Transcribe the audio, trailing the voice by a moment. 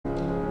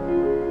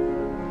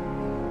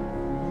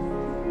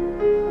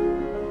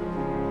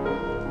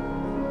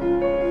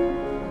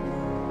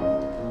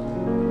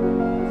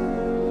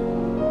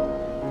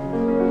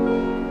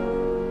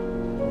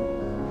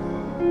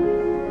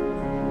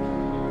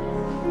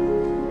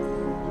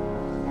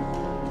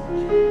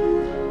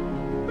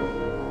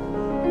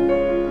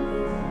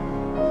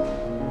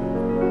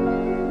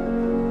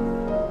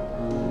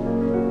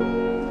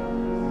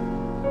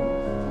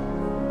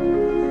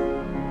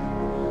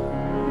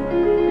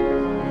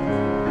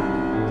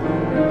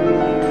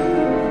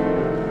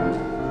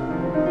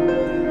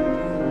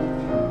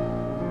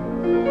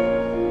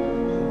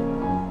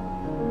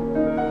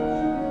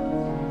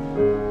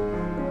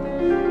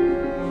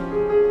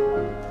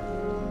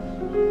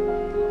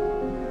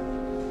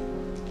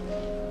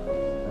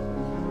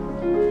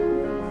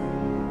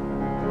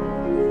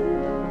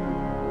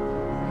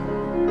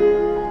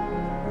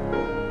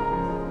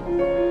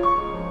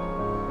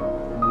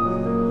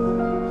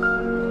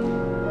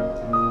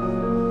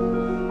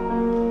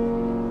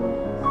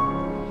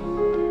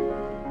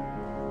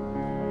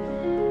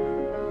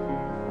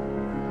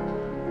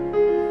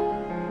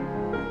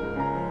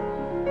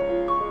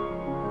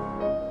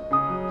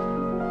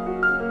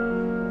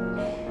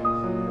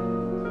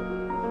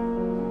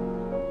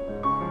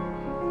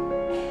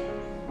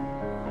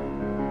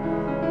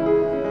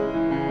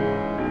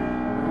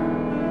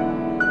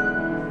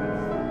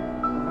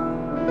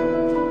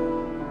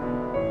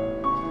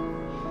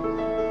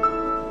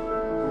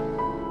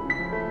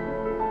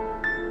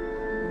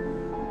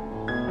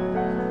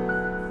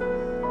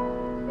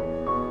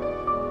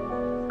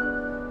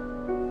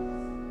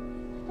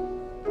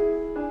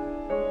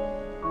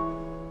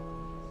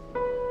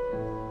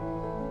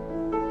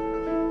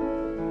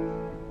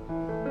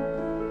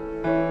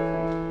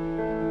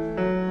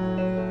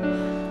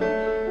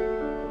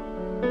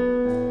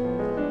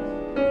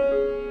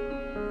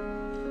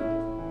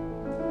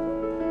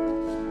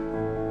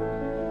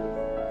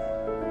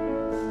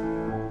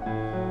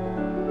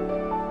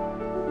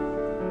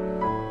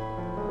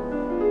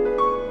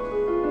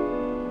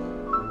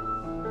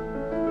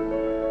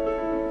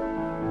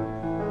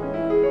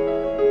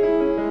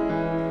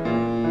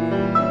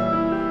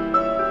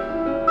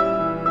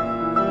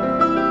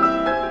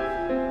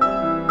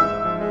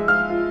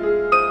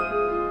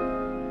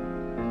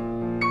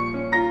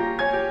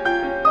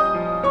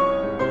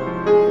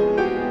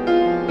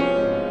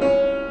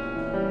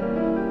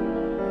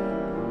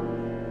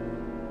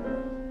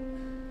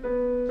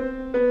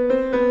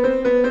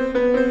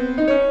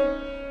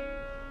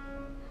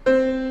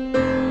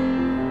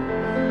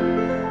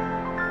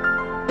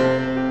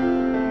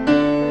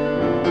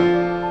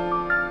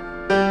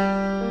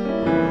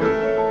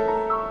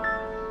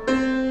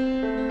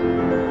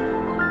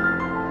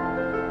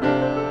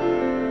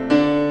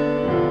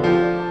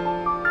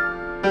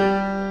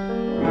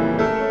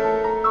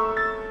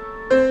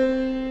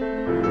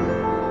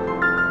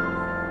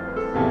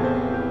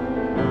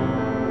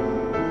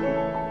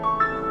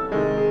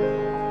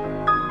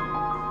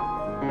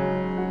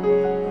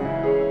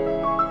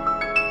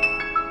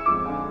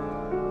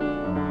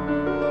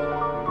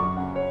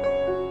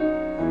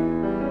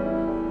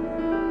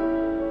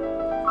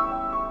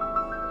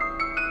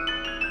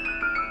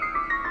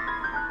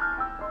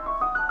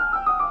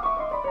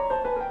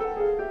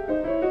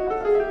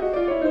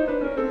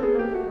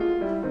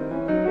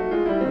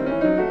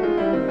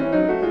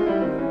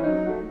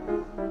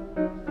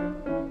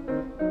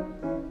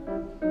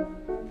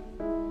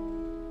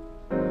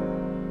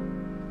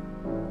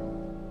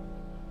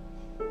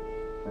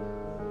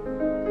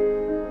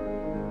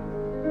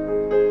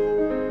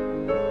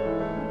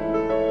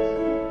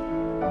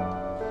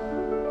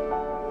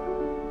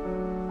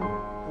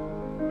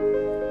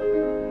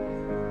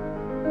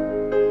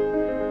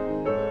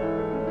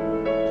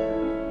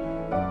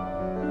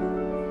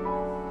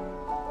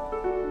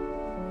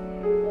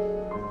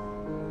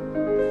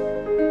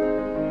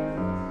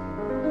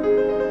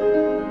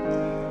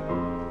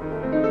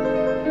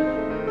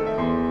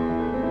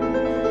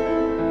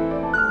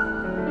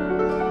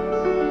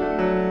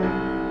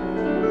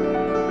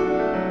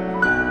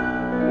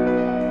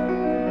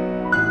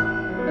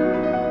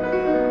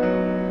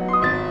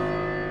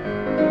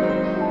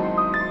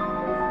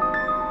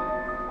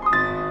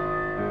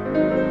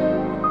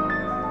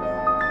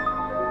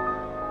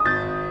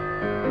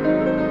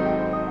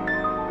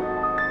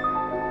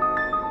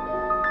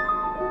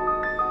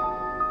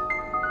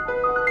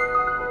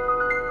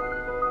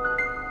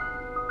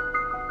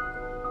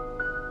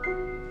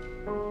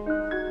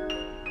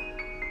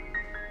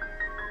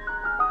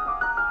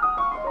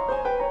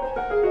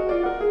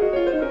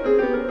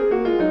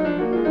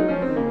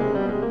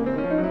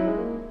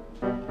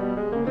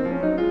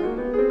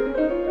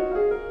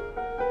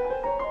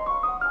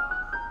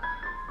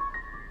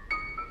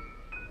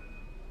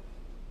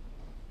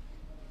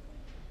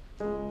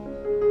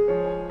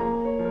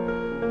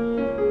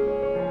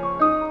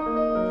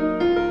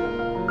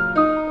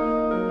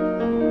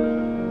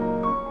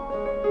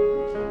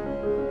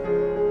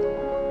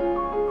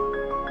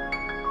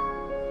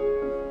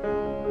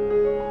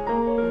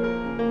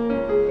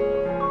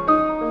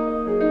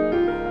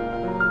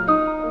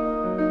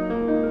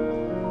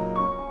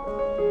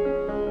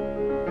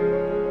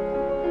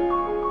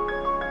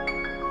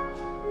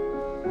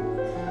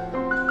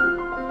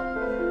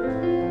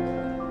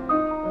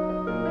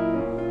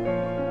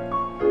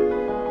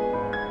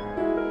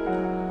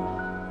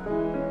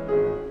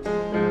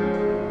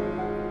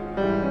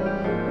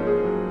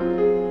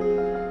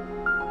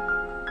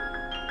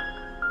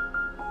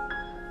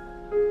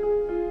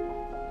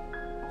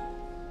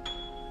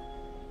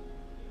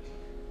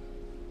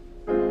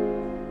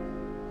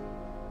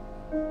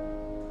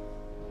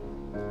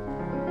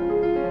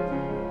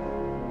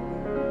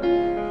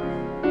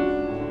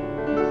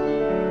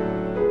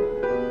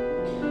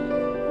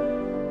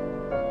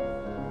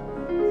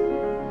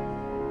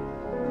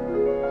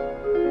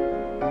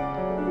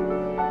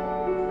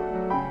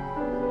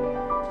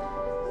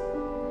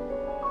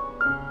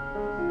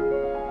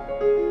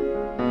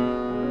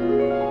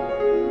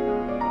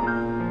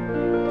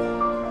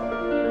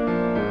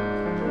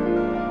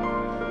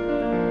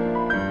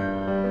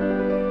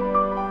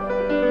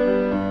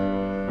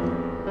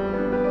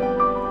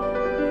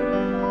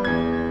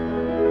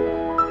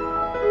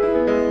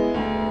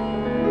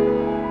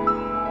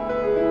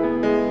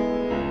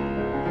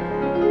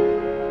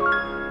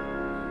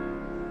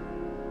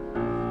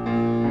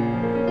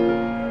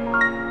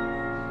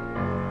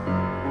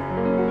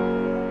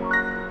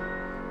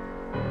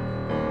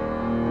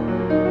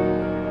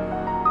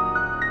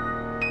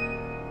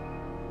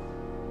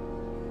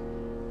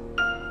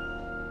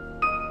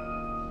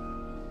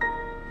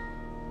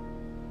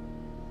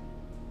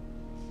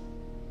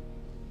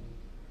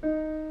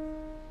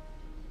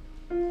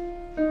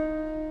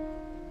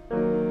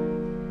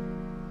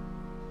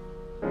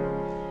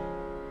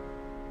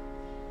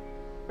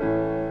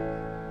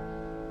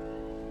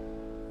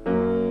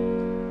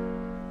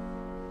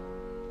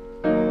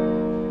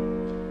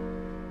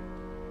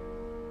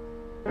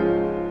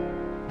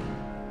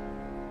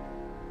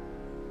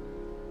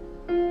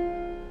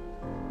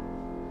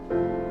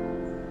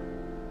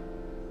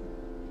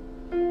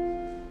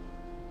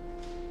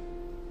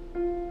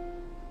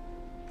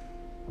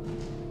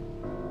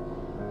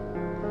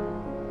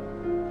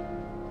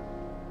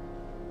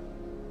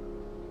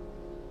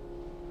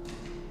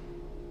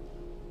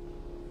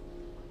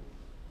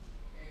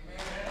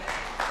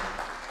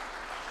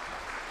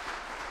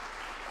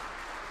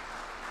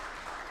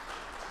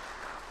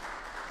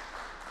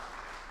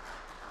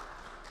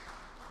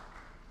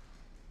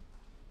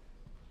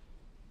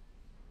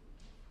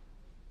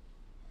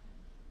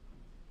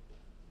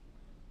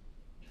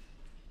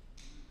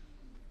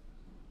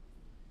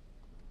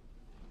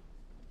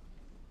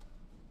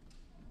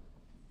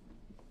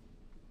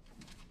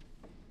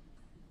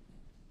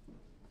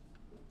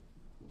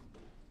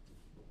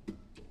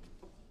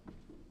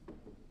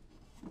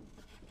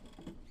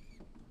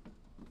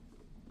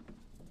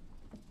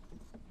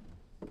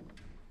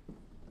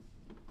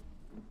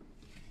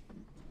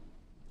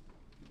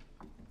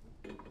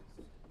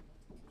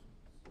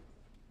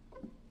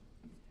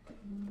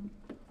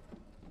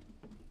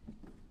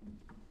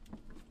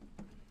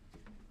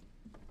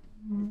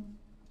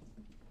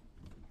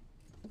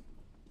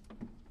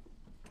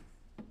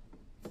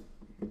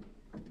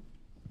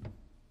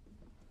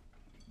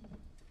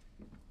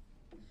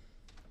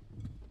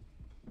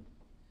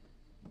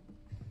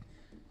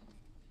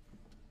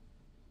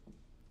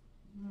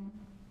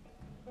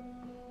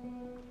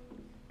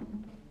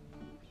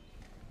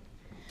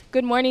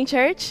Good morning,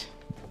 church.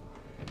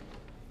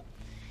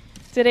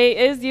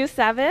 Today is Youth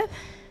Sabbath.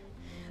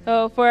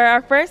 So for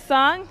our first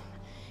song,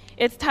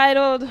 it's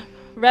titled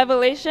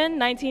Revelation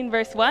 19,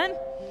 verse 1.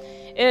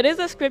 It is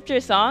a scripture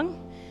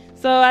song.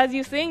 So as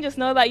you sing, just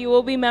know that you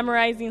will be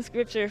memorizing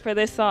scripture for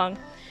this song.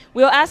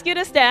 We'll ask you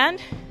to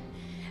stand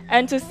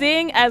and to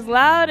sing as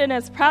loud and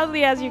as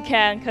proudly as you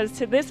can, because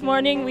this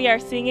morning we are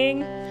singing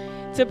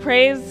to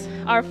praise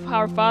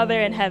our Father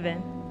in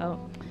heaven.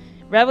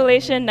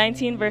 Revelation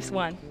 19, verse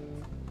 1.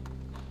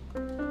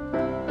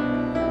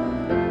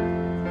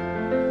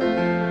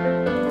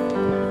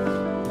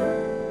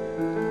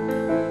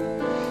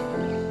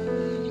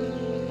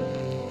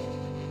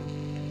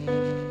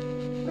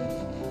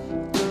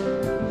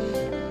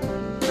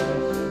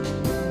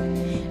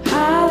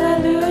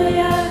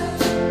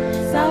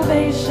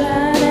 Salvation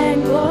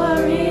and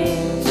glory,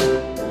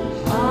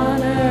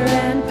 honor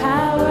and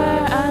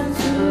power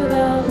unto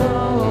the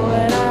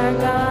Lord our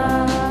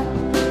God.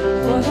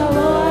 For the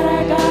Lord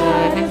our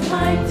God is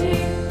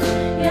mighty.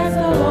 Yes,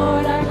 the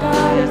Lord our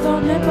God is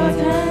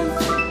omnipotent.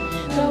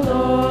 The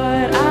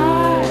Lord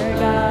our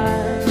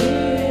God, He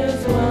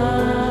is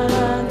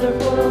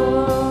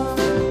wonderful.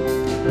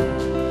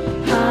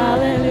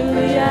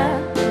 Hallelujah.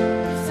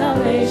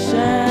 Salvation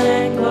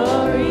and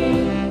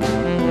glory,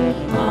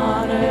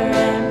 honor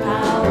and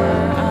power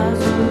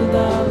unto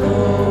the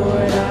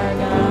Lord our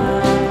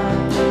God.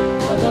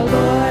 For the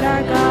Lord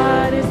our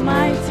God is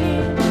mighty.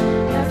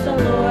 Yes, the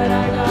Lord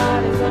our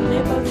God is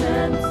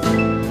omnipotent.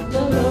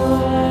 The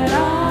Lord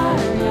our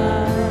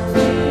God,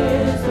 He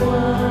is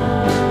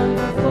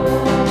wonderful.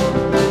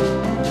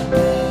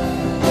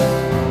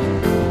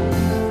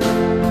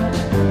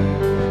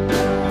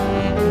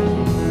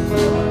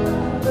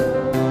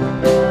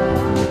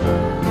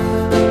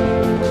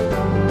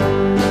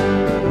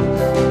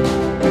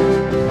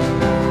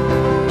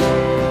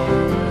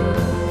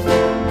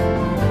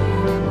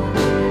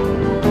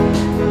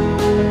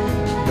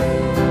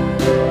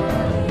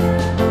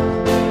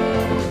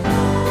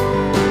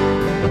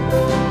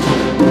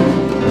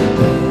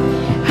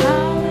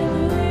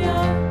 Hallelujah,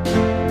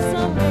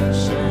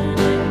 salvation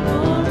and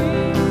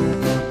glory,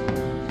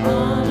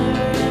 honor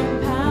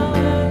and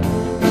power,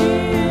 He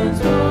is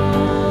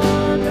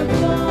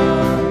wonderful.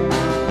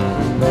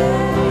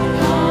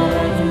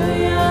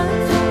 Hallelujah,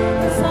 salvation and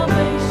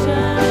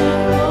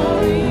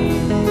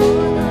glory,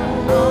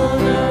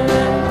 honor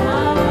and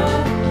power,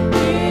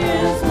 He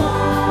is wonderful. Hallelujah, salvation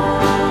and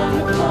glory,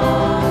 honor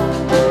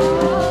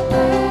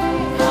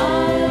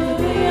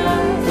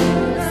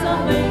and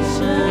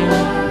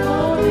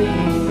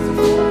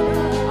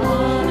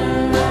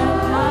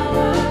power,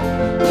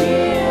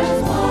 He is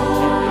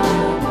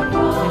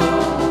wonderful.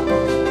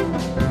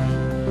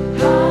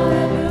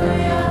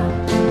 Hallelujah,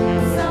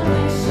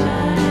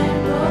 salvation and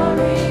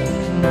glory,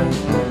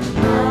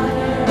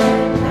 honor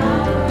and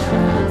power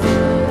unto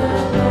the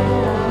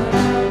Lord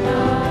our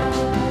God.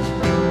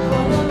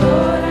 For the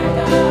Lord our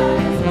God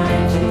is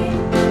mighty.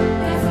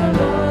 Yes, the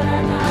Lord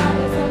our God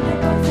is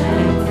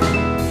omnipotent.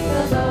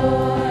 The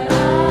Lord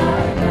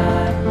our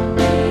God,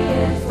 He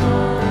is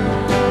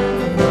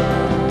wonderful.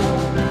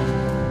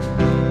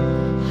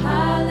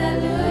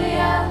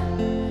 Hallelujah,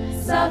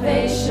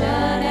 salvation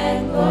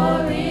and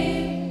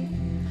glory,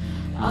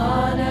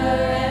 honor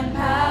and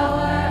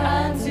power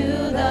unto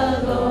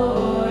the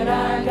Lord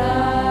our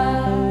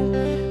God.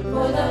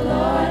 For the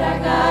Lord our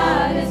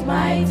God is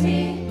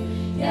mighty.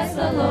 Yes,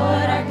 the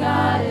Lord our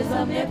God is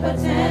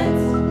omnipotent.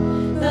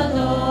 The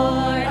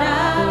Lord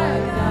our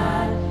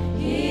God,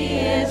 He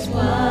is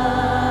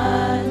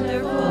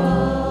wonderful.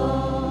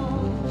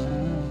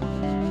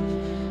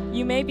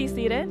 You may be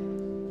seated.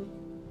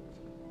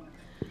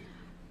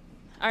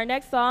 Our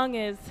next song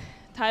is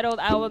titled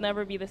I Will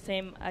Never Be the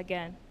Same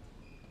Again.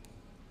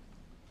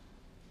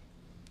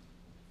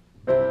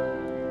 I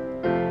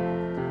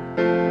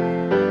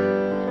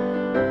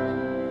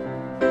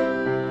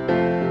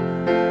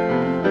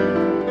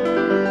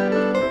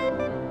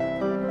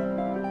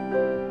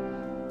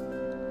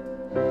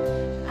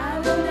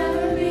will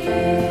never be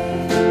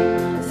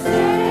the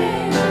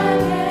same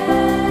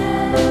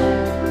again.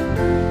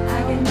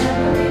 I can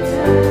never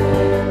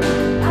return.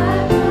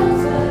 I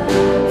promise the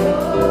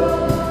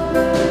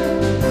Lord.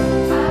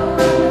 I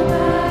will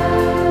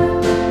run the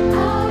path.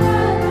 I'll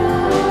run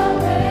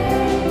the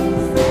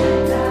race.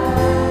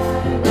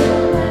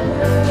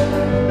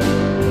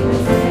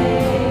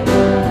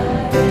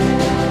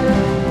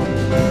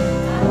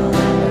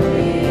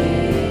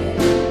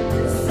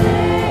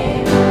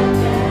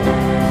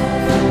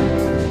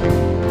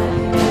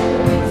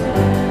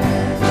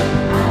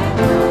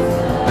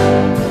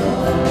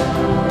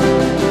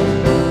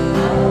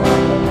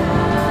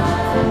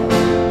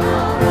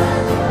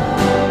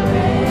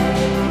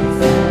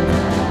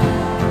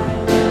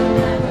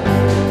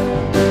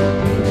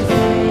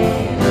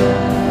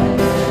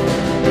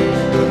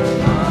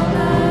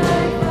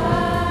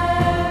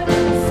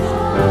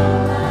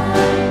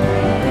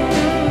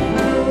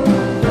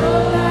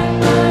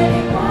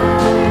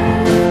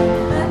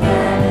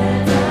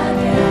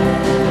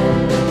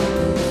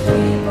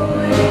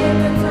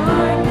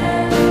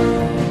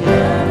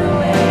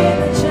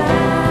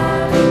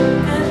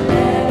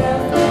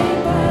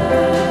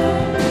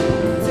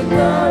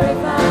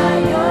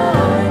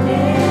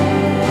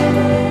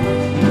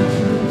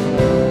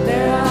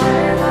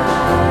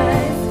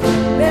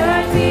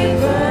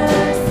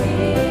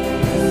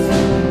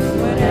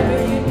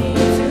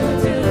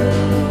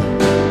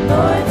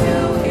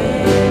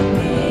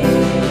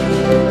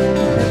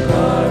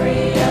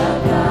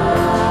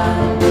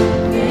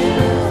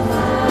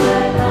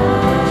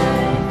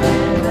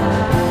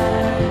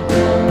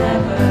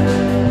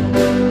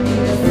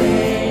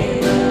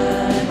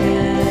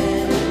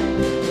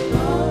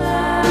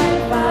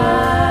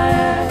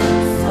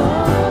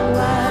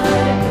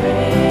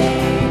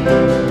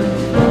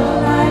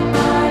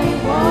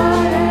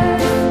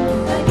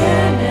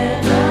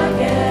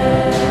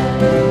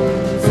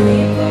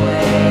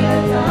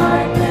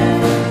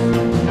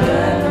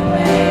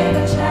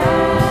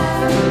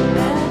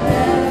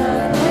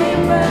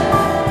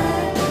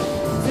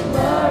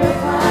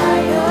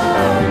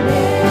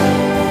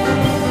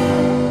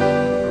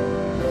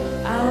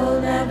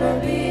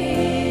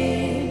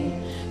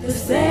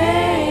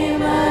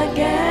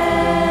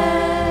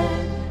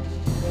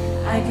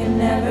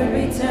 never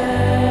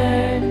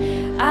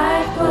return.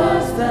 I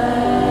close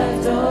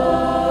the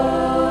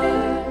door.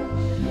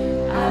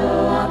 I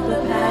will walk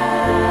the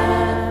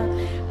path.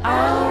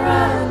 I'll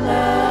run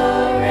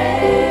the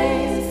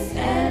race,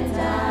 and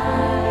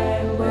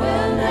I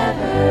will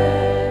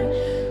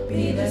never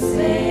be the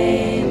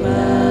same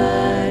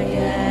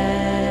again.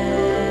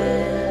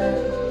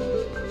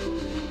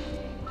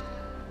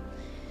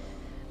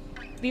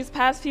 These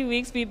past few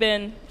weeks, we've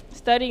been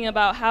studying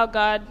about how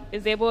God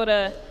is able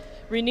to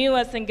renew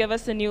us and give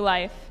us a new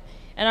life.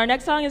 And our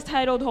next song is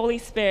titled Holy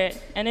Spirit,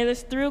 and it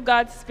is through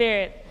God's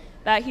Spirit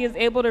that He is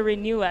able to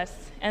renew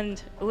us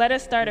and let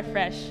us start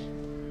afresh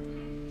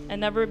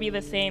and never be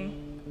the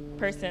same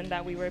person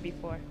that we were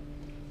before.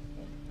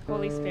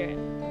 Holy Spirit.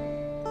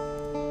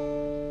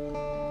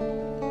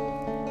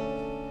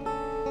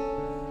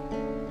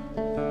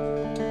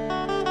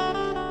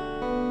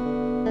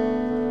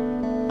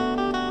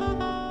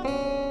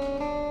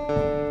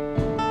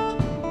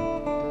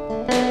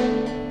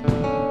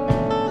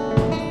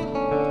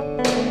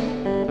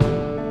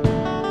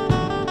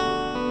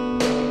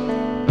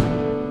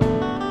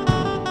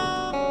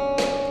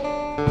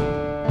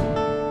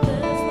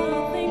 There's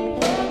nothing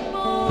but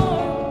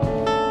more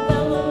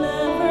that will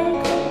ever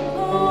come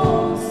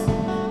close.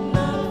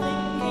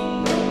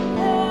 Nothing can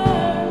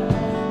compare.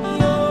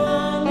 Your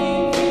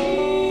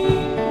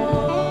unending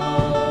hope.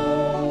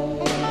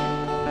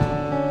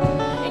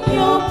 In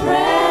your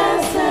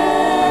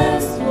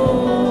presence,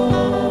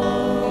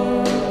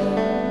 Lord,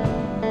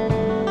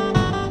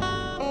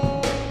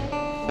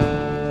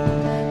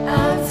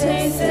 I've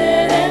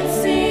tasted and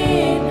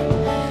seen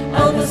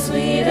of the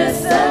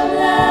sweetest of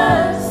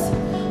loves,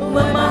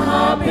 when my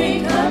heart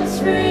becomes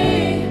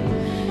free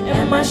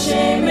and my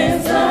shame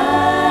is undone.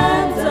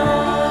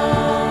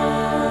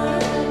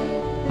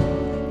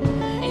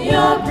 In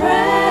your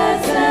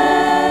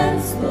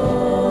presence,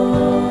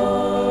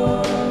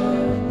 Lord,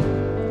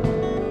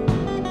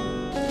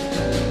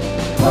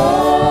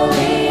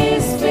 Holy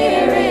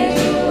Spirit,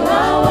 you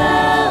are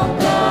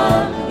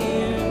welcome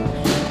here.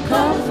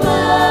 Come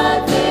flood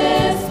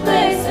this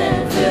place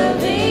and fill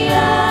the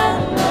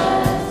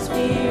atmosphere.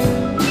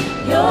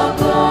 Your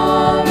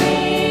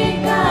glory,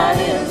 God,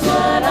 is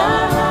what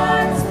our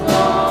hearts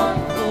long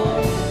for.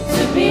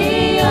 To be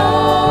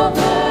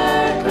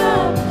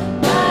overcome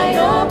by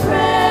your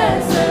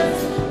presence,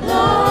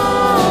 Lord.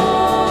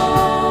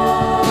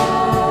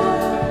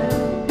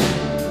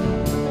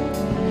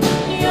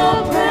 Your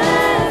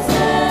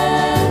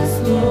presence,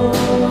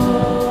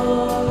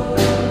 Lord.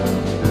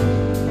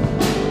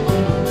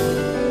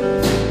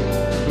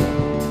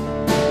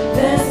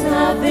 There's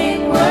nothing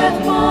worth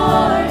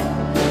more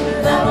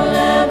that will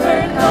ever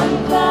come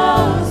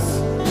close,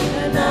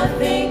 and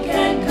nothing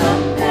can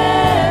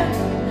compare.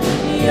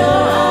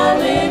 Your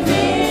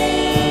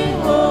unending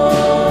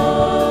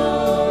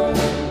hope.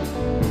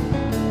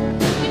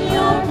 In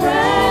your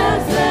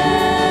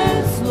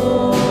presence,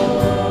 Lord,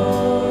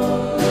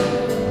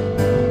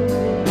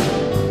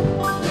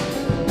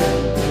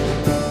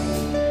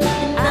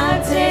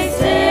 I've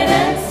tasted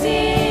and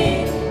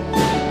seen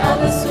of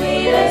the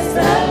sweetest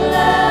of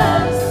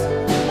loves,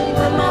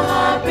 when my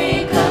heart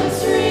becomes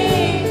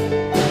free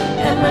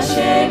and my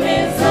shame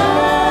is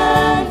undone.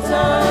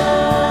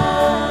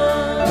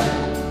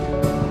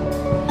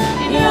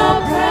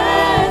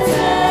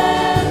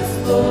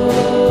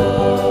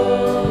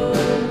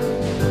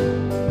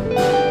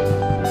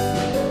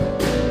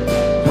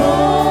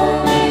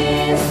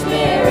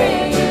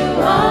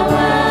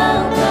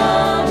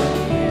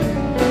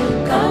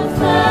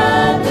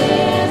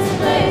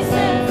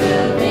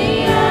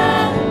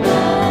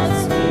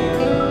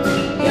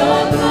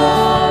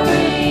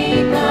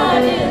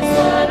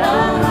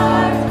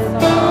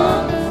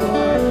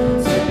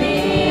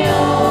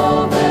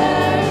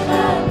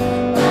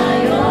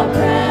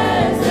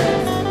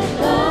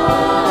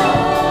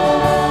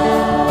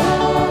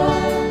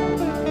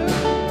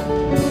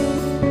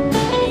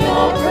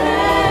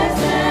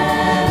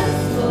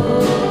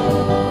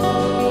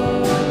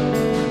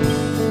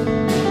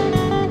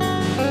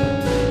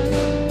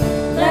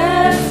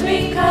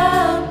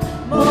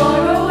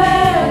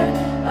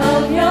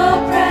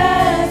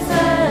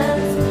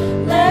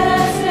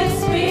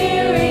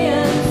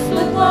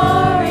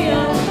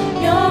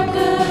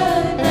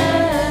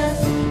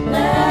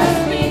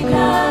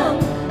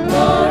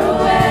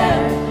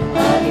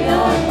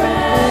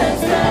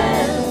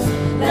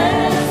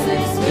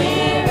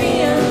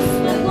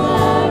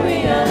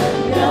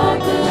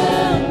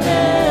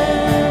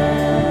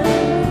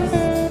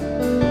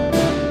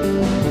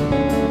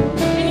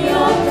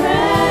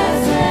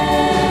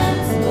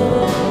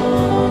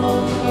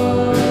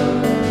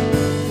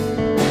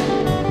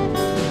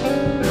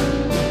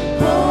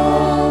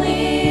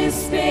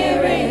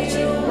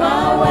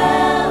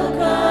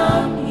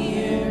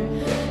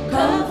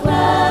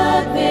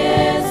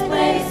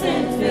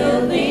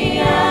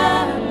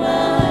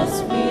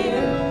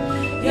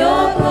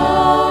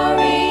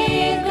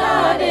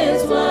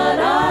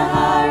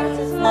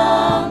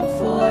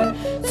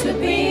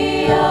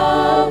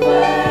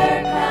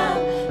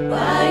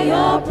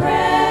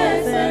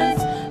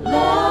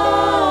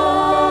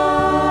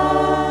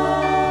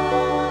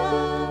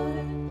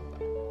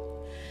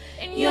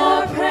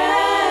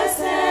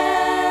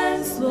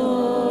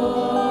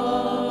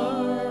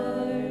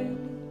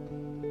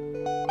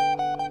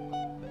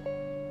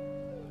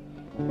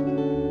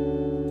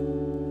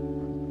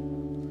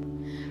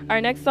 Our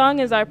next song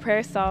is our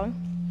prayer song.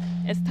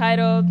 It's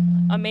titled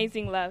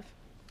Amazing Love.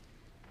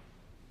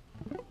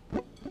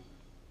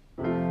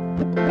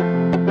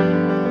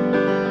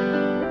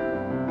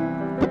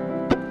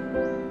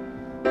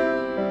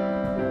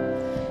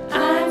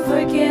 I'm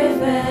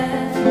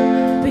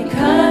forgiven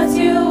because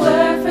you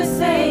were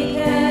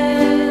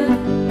forsaken.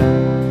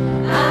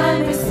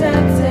 I'm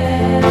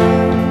accepted.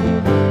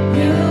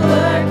 You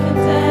were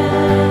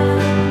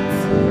condemned.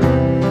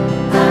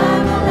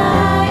 I'm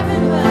alive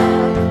and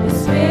well. The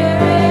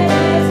Spirit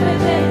is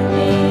within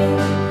me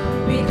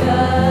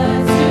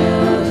because you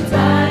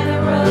died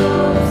and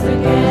rose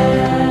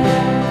again.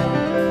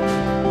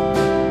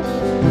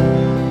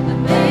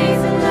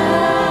 Amazing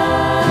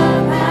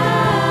love,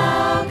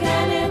 how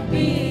can it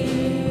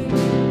be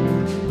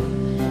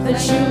that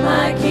you,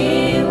 my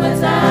King, would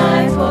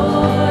die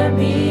for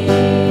me?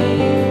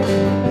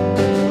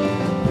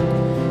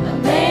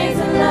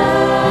 Amazing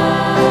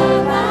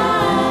love, I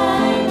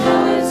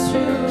know it's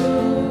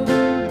true,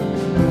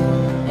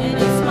 and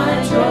it's my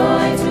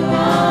joy to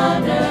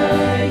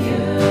honor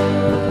you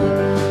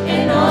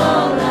in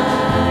all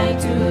I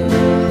do.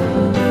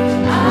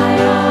 I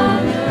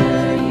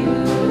honor you.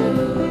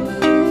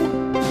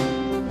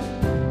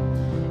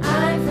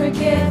 I'm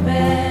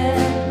forgiven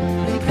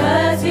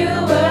because you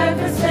were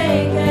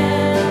forsaken.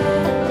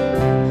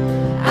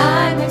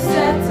 I'm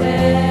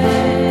accepted.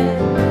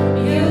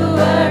 You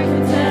were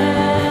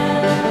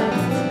condemned.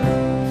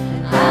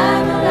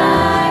 I'm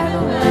alive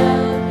and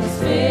well. The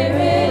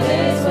Spirit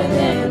is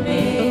within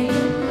me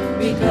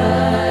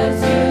because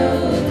you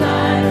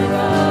died and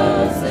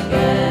rose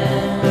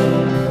again.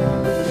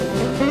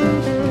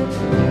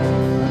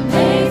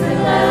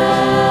 Amazing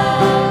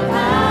love,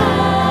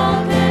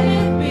 how can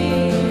it be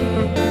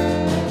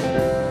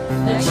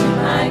that you,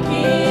 my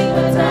King,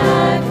 would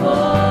die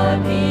for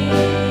me?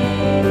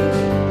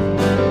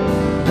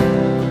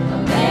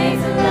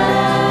 Amazing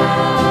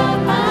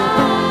love, I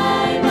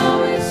know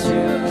it's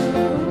true,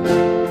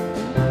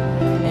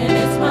 and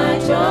it's my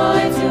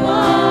joy to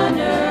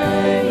honor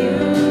you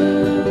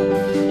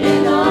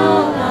in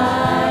all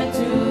I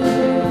do.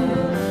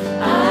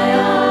 I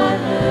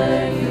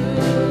honor you.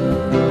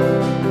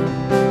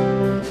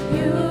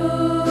 You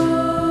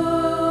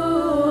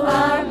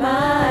are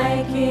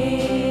my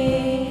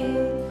King.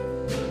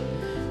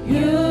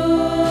 You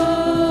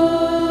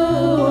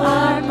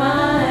are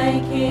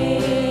my King.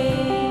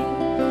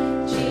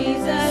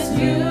 Jesus,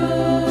 you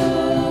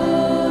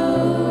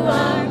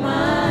are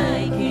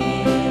my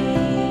King.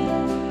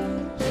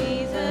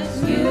 Jesus,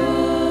 you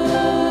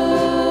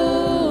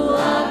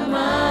are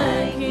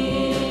my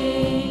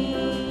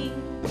King.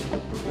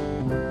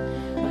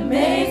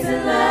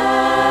 Amazing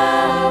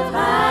love,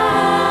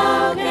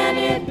 how can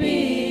it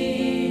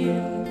be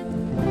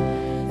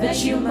that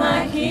you,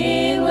 my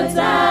King, would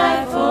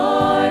die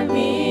for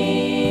me?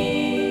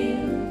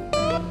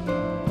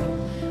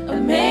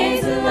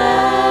 Amazing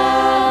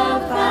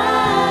love,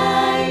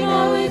 I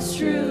know it's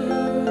true,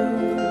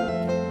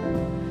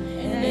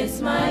 and it's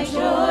my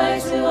joy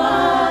to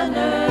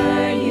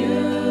honor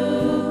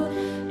you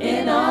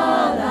in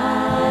all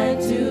I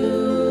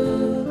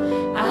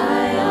do.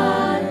 I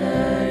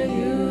honor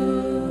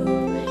you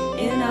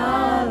in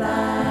all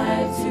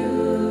I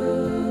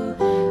do.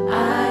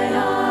 I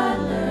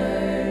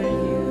honor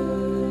you.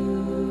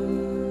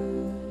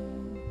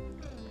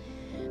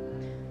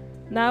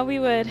 Now we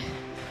would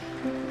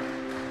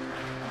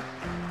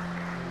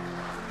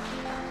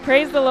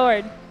praise the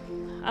Lord.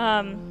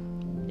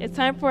 It's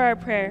time for our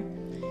prayer.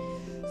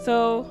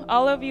 So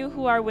all of you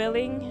who are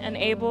willing and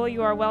able,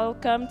 you are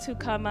welcome to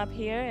come up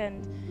here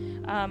and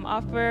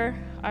offer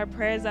our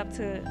prayers up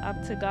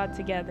to God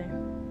together.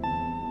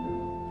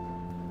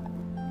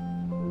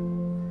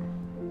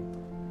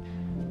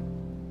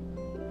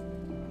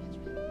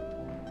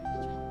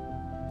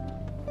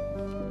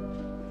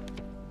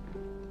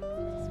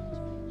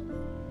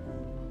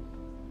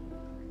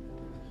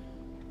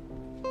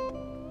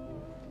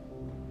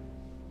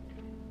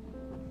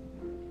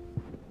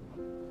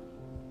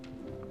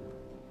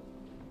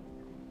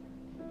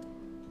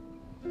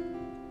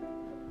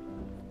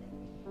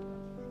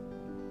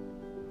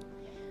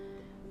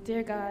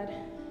 Dear God,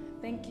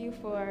 thank you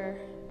for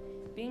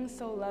being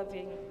so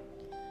loving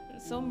and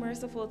so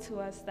merciful to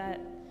us, that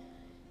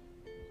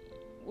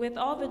with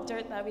all the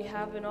dirt that we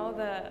have and all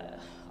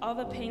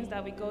the pains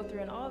that we go through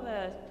and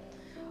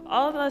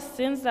all the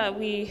sins that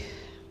we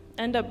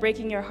end up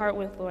breaking your heart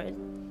with, Lord,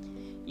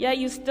 yet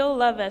you still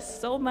love us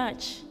so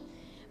much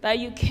that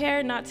you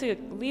care not to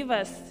leave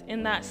us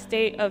in that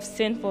state of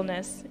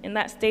sinfulness, in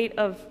that state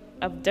of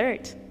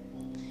dirt.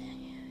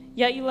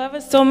 Yet you love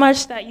us so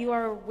much that you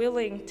are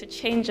willing to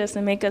change us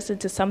and make us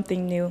into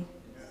something new.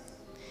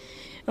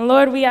 And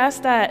Lord, we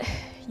ask that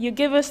you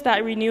give us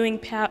that renewing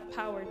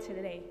power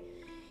today.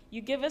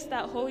 You give us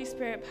that Holy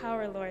Spirit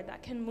power, Lord,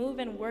 that can move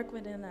and work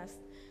within us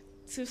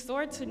to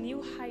soar to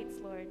new heights,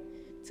 Lord,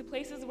 to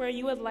places where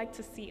you would like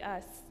to see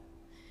us.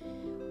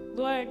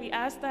 Lord, we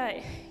ask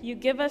that you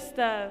give us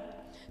the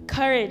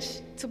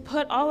courage to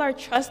put all our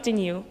trust in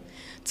you,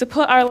 to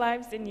put our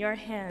lives in your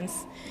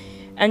hands,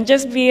 and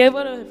just be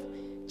able to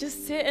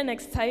just sit in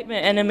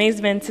excitement and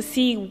amazement to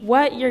see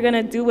what you're going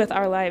to do with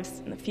our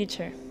lives in the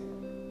future.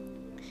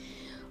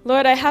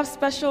 Lord, I have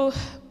special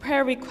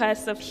prayer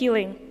requests of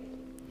healing.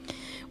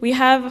 We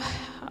have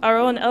our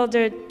own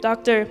elder,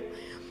 Dr.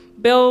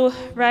 Bill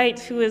Wright,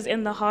 who is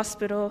in the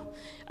hospital.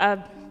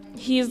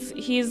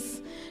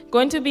 He's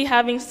going to be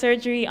having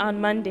surgery on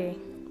Monday.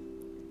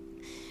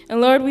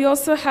 And Lord, we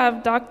also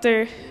have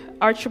Dr.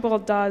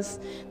 Archibald Dawes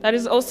that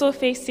is also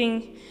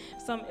facing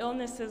some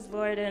illnesses,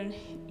 Lord, and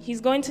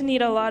he's going to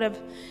need a lot of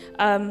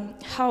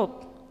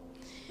help.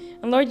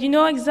 And Lord, you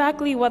know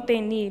exactly what they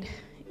need.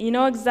 You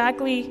know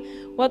exactly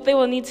what they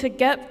will need to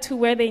get to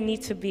where they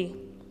need to be.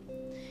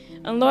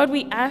 And Lord,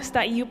 we ask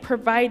that you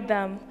provide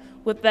them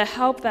with the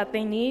help that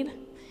they need.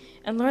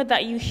 And Lord,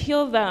 that you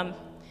heal them,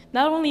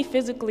 not only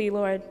physically,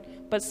 Lord,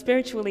 but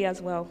spiritually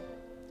as well.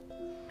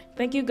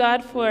 Thank you,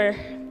 God, for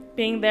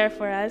being there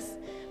for us,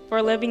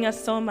 for loving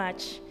us so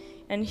much.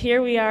 And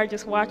here we are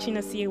just watching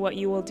to see what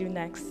you will do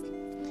next.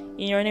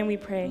 In your name we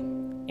pray.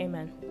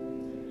 Amen.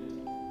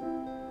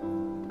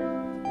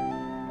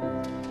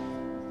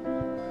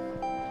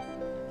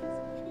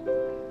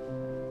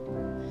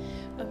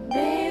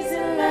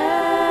 Amazing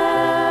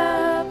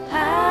love,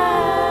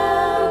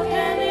 how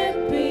can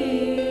it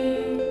be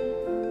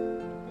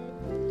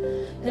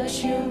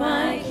that you,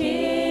 my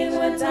King,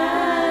 would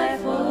die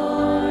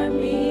for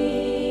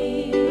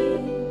me?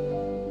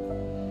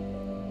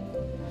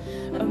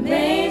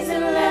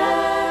 Amazing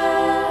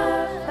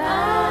love,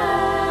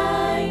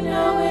 I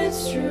know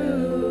it's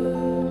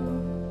true,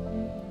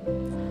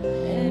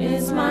 and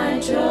it's my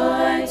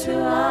joy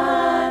to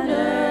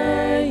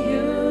honor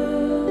you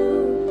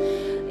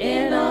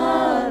in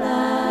all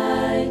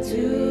I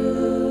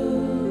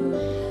do.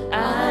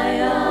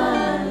 I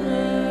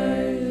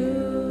honor you.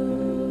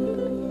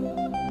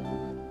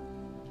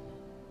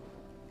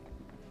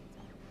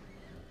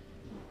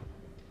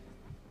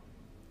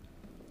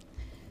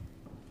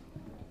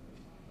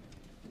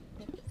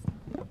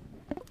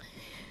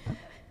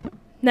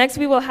 Next,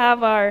 we will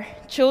have our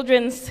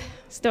children's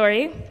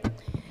story.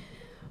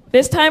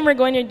 This time, we're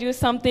going to do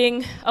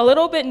something a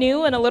little bit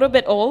new and a little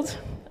bit old.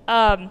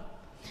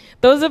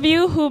 Those of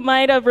you who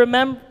might have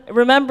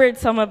remembered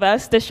some of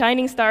us, the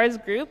Shining Stars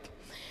group,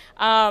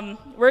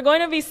 we're going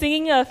to be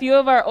singing a few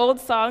of our old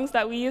songs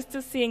that we used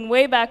to sing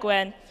way back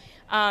when.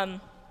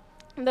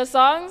 The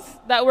songs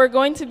that we're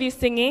going to be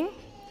singing,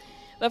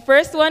 the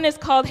first one is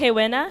called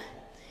Hewena,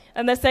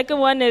 and the second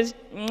one is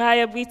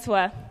Ngaya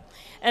Bitwa.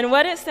 And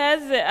what it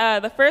says,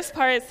 the first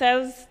part, it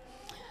says,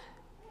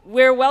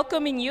 we're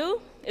welcoming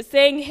you. It's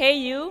saying, hey,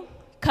 you,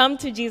 come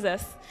to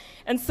Jesus.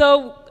 And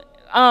so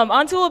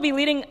Antu will be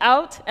leading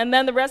out, and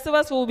then the rest of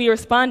us will be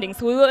responding.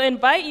 So we will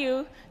invite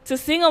you to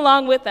sing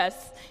along with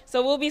us.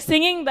 So we'll be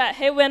singing that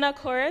Hewena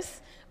chorus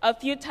a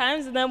few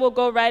times, and then we'll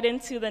go right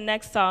into the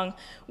next song,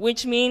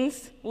 which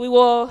means we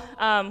will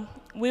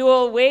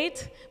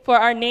wait for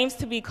our names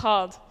to be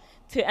called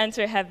to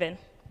enter heaven.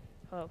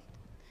 Oh,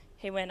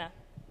 Hewena.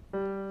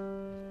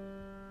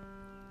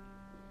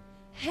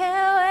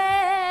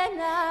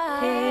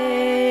 Hewena,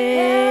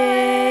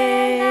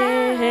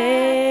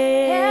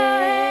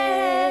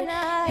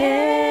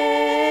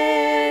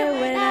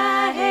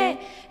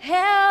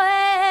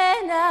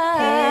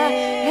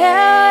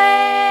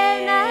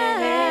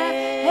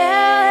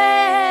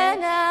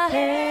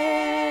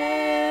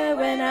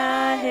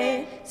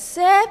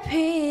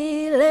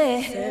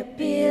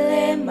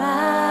 sepile ma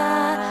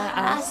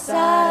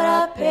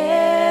asara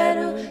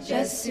peru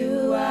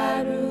Jesu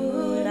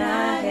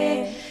arunahe.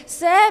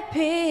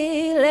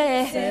 Sepile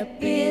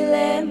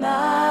ma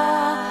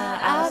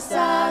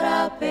asara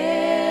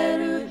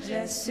peru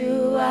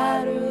Jesu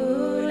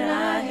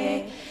arunahe.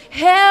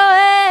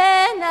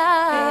 Hewena,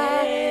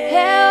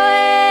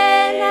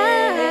 Hewena,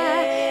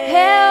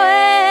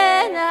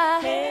 Hewena,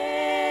 Hewena,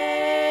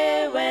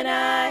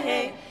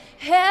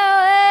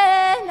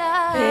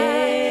 Hewena,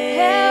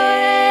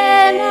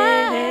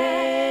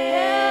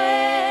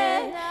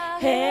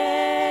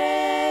 Hewena,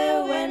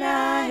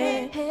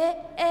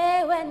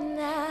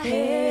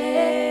 Hewena,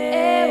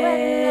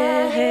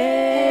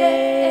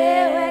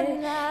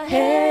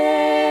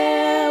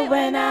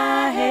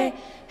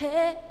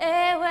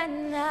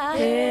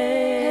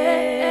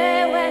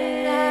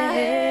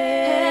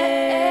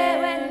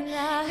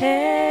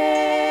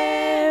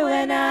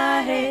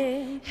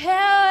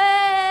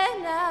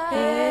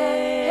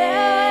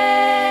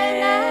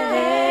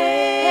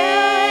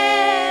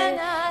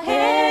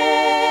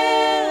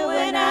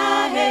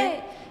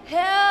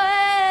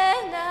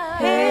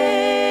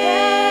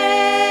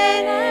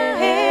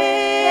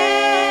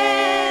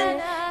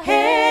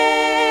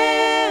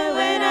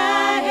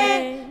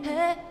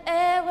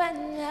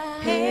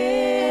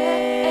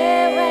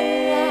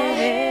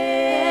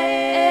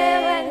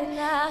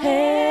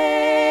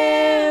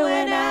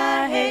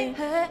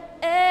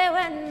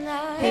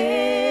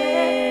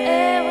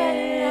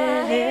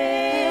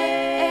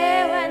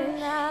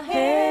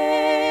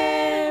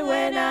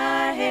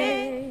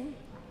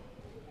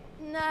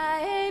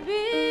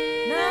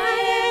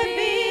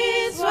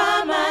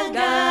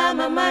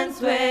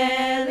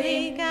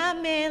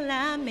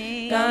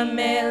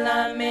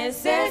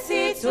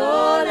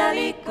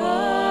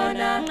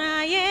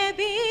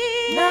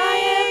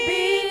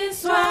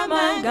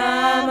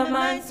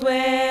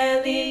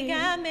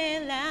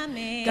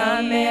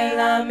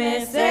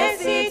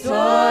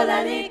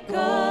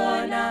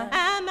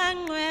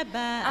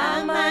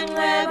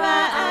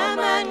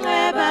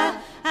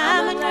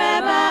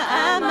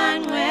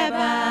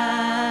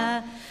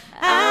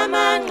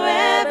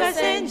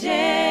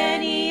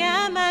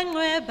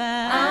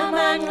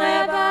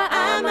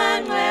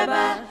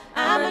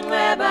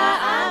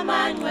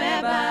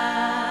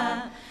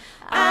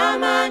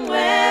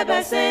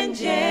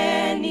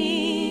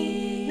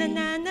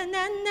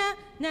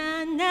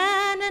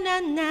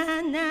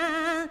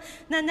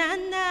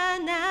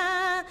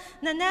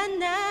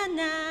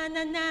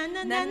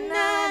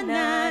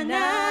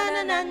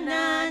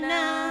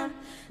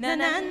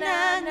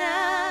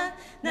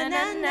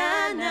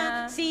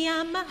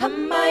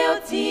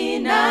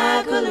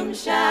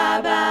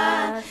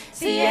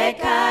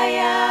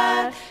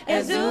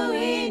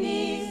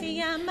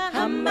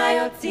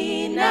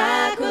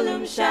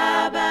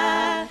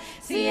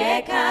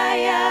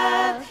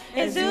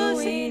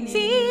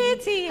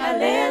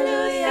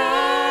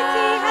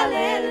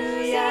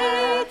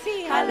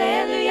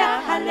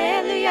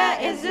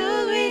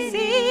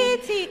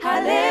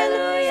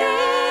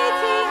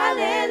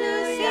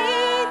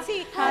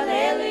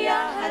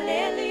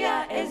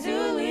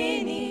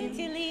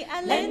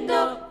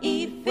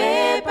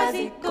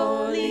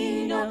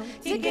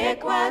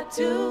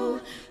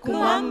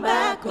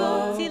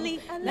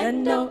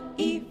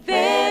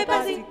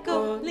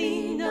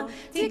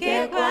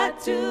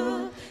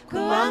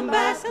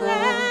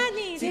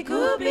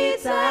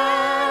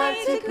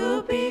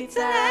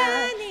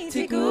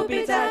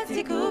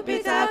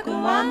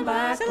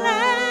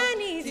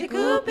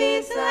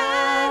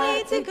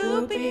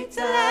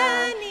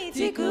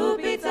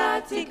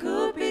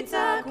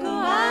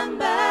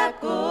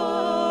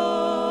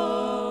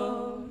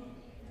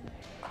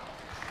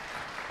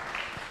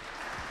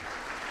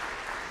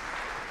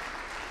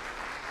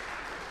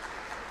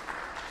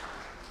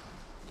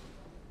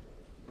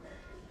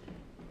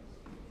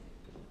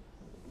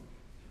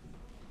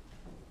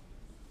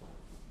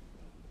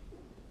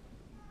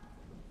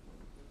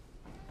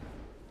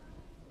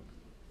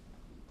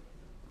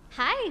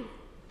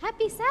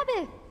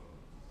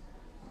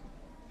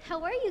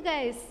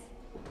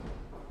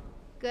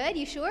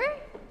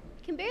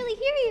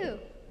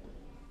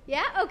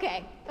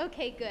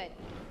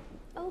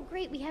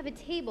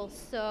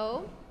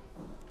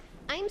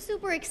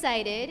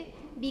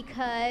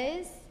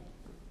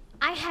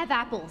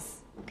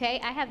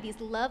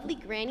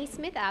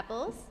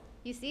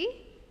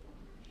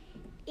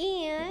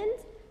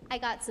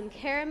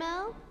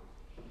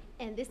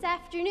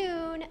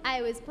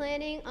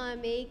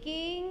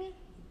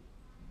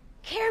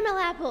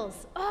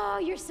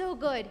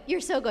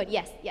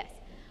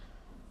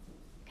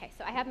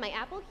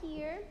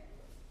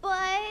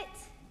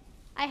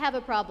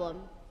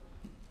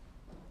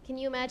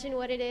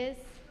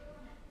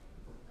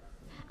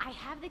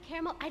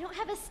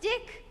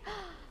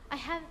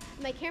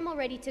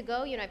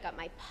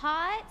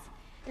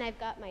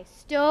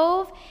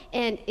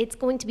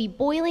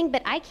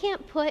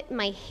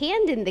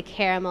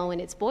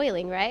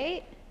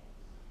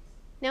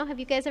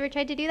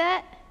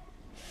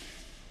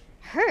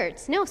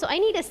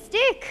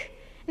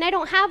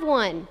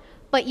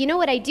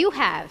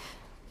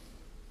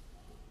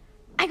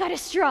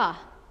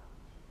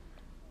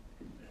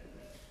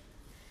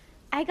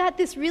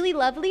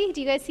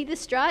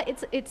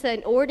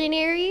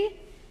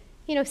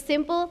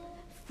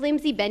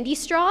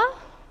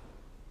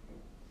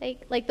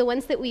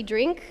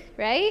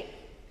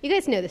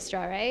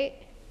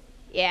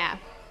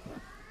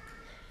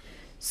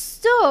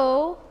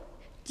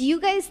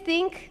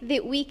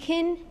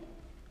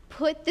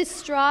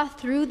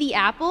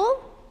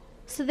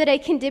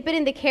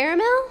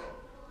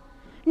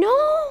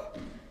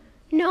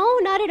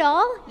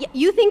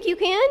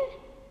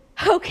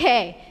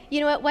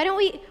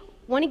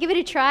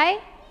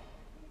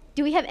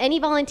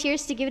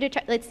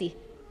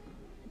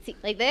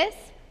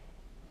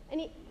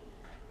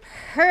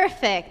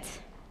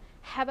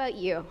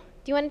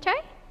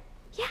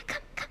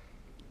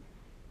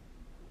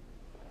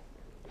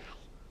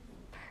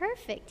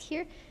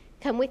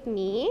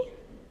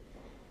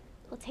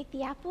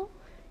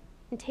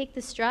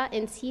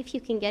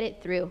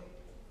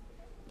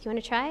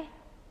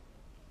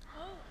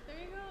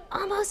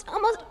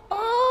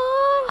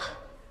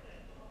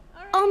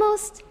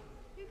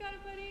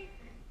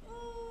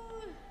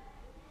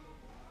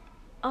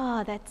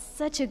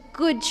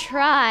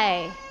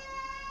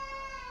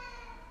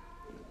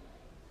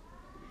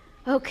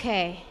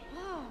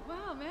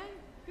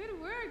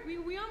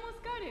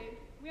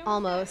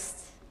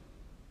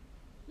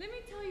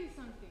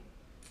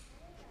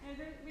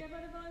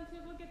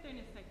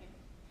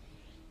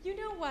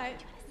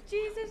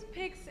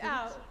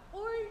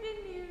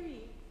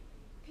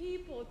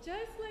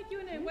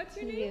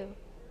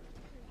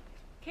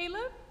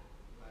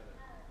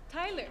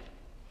 Tyler.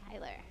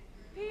 Tyler.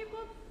 People,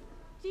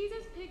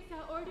 Jesus picks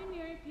out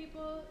ordinary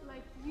people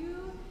like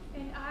you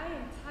and I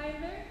and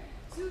Tyler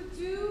to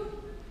do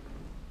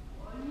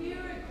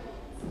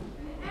miracles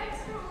and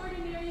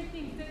extraordinary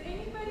things. Does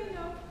anybody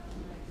know?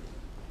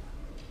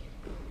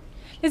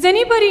 Does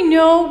anybody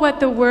know what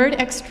the word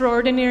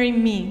extraordinary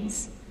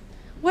means?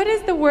 What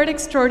does the word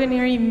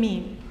extraordinary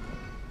mean?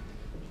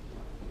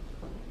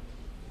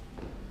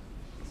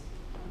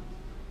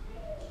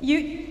 Do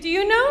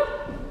you know?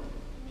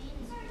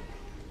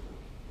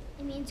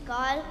 It means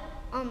God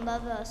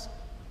above us.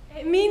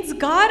 It means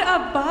God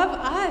above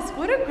us.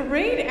 What a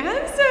great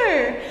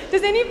answer.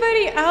 Does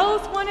anybody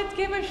else want to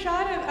give a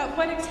shot at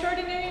what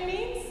extraordinary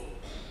means?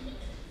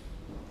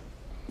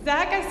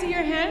 Zach, I see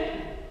your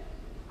hand.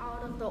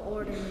 Out of the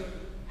ordinary.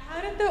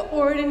 Out of the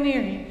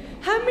ordinary.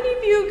 How many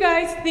of you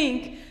guys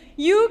think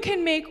you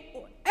can make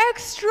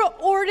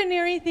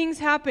extraordinary things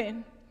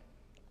happen?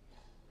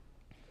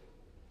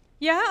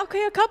 Yeah?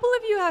 Okay, a couple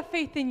of you have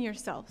faith in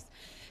yourselves.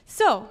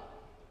 So,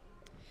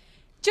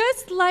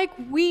 just like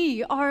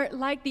we are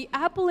like the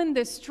apple in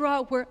the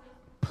straw, we're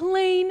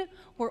plain,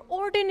 we're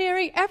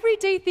ordinary,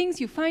 everyday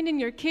things you find in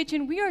your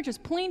kitchen. We are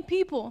just plain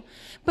people.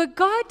 But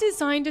God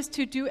designed us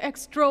to do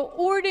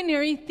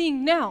extraordinary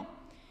things. Now,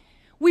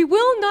 we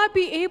will not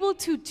be able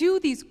to do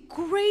these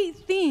great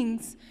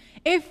things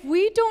if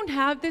we don't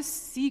have this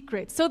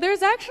secret. So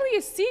there's actually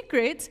a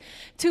secret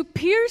to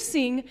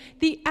piercing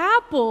the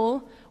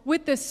apple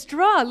with the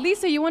straw.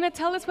 Lisa, you want to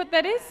tell us what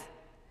that is?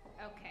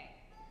 Okay.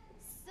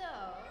 So,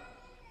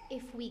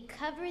 if we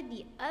cover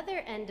the other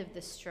end of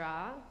the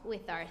straw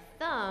with our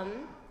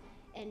thumb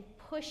and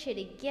push it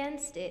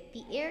against it,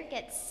 the air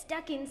gets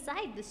stuck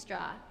inside the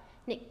straw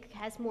and it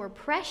has more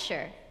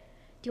pressure.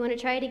 Do you want to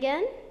try it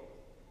again?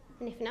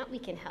 And if not, we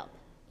can help.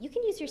 You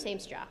can use your same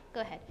straw. Go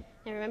ahead.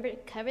 Now remember to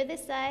cover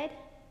this side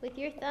with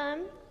your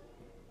thumb.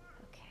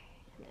 Okay,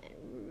 and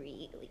then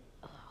really,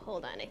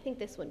 hold on. I think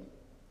this one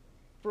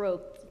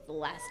broke the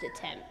last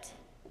attempt.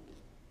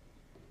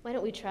 Why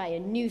don't we try a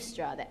new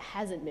straw that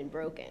hasn't been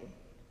broken?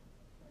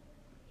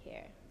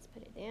 Here, let's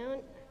put it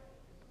down.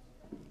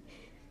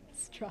 The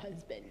straw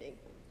is bending.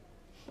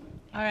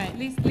 All right,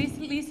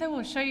 Lisa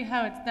will show you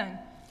how it's done.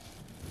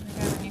 I'm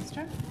gonna grab a new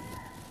straw.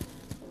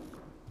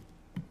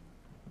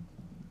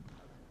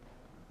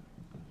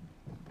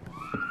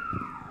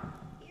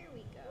 Here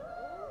we go.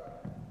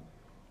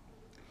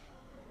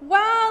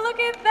 Wow, look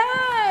at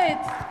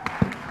that!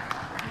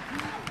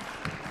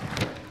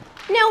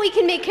 Now we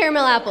can make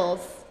caramel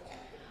apples.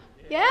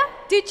 Yeah?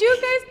 Did you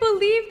guys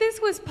believe this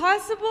was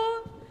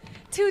possible?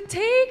 To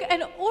take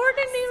an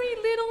ordinary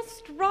little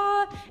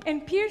straw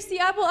and pierce the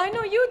apple? I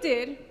know you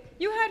did.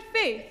 You had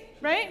faith,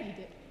 right? You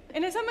did.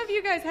 And some of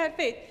you guys had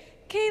faith.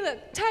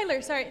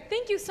 Tyler,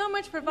 thank you so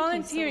much for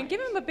volunteering.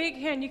 Give him a big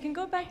hand. You can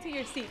go back to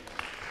your seat.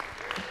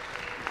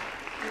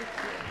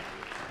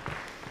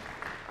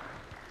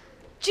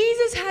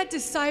 Jesus had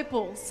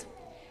disciples.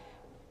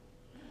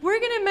 We're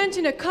going to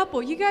mention a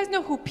couple. You guys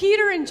know who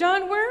Peter and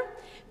John were?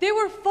 They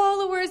were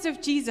followers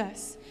of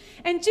Jesus.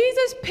 And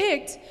Jesus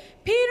picked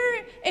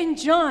Peter and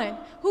John,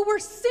 who were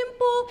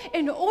simple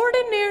and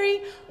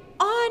ordinary,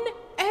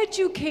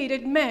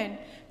 uneducated men,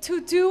 to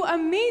do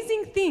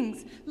amazing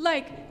things,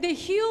 like they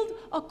healed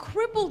a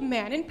crippled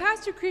man. And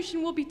Pastor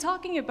Christian will be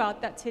talking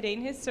about that today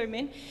in his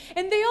sermon.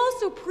 And they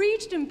also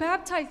preached and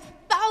baptized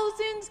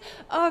thousands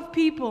of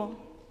people.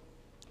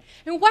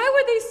 And why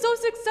were they so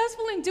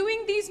successful in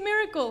doing these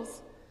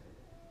miracles?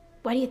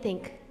 What do you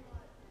think?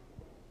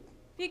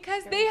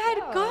 Because they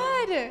had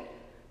God.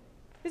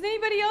 Does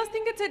anybody else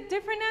think it's a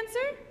different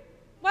answer?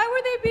 Why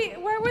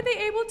were they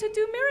able to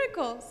do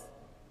miracles?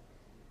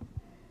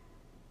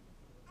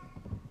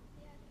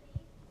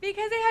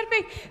 Because they had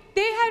faith.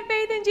 They had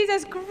faith in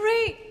Jesus.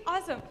 Great.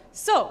 Awesome.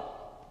 So,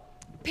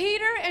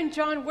 Peter and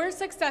John were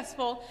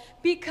successful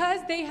because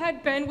they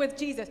had been with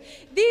Jesus.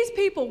 These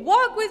people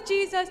walked with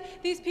Jesus,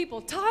 these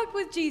people talked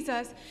with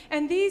Jesus,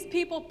 and these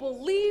people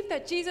believed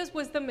that Jesus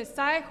was the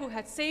Messiah who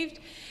had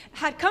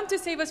come to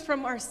save us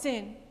from our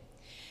sin.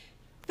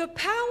 The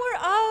power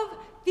of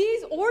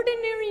these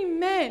ordinary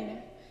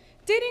men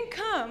didn't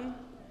come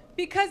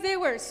because they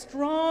were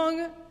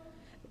strong,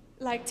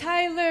 like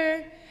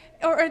Tyler,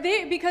 or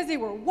because they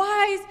were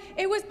wise.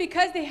 It was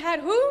because they had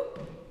who?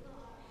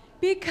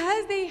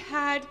 Because they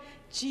had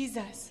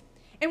Jesus.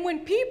 And when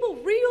people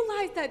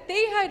realized that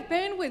they had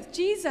been with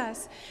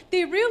Jesus,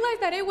 they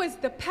realized that it was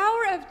the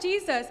power of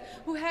Jesus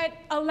who had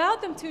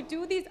allowed them to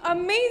do these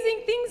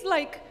amazing things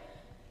like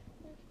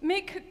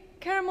make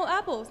caramel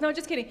apples. No,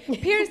 just kidding.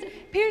 Pierce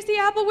the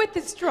apple with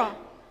the straw.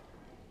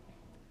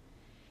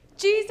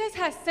 Jesus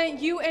has sent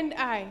you and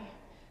I,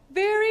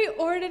 very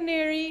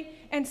ordinary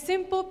and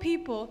simple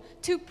people,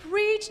 to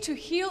preach, to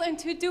heal, and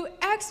to do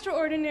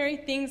extraordinary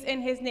things in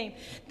his name.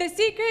 The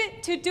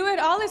secret to do it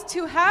all is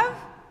to have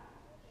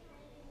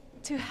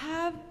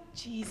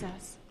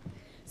Jesus.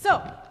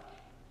 So,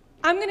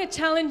 I'm going to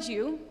challenge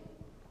you,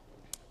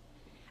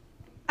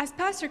 as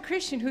Pastor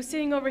Christian, who's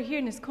sitting over here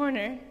in his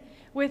corner,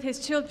 with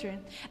his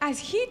children. As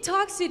he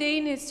talks today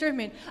in his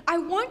sermon, I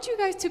want you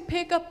guys to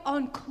pick up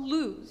on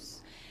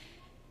clues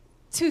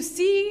to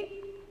see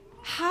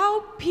how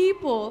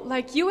people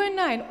like you and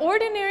I, and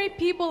ordinary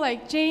people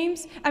like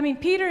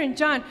Peter and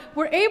John,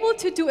 were able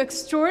to do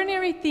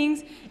extraordinary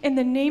things in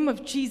the name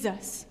of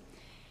Jesus.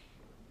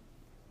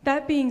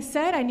 That being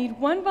said, I need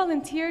one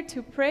volunteer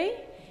to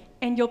pray,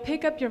 and you'll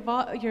pick up your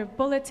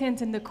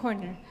bulletins in the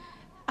corner.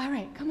 All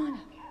right, come on up.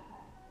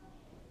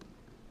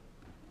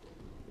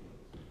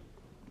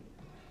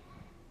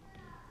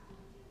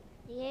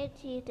 Dear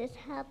Jesus,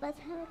 help us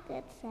have a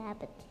good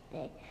Sabbath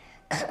today.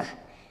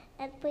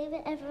 And be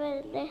with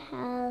everyone in their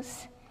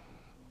house.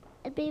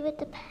 And be with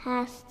the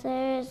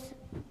pastors.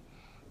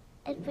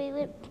 And be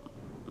with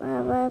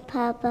Mama,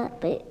 Papa,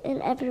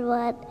 and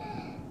everyone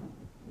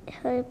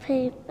who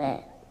prayed.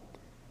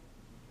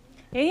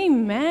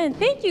 Amen.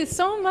 Thank you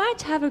so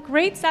much. Have a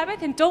great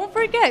Sabbath. And don't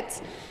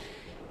forget,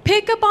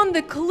 pick up on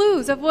the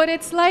clues of what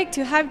it's like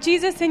to have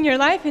Jesus in your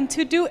life and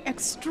to do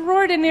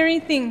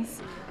extraordinary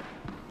things.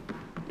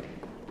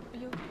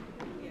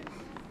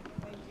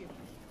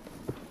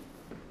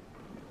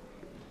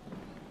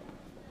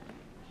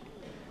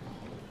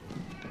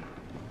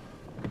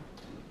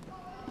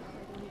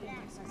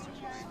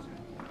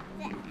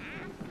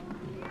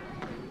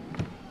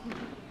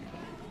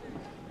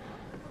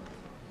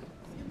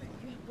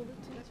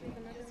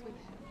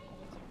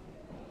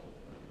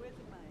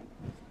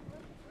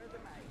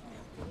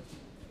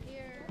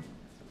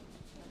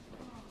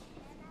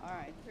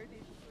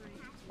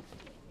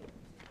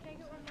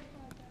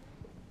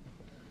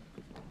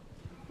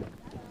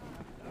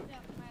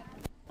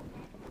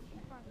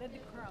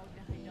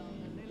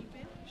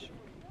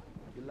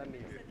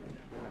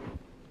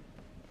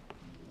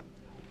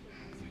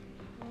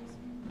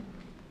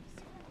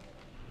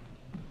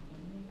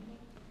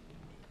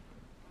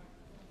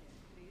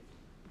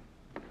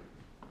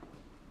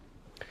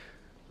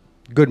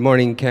 Good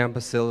morning,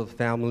 Campus Hill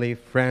family,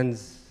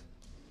 friends,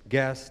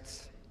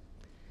 guests.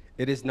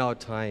 It is now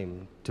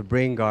time to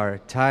bring our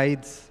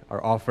tithes,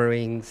 our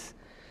offerings,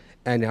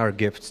 and our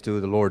gifts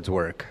to the Lord's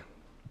work.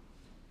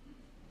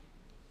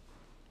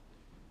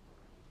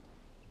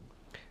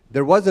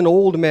 There was an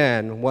old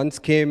man once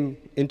came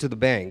into the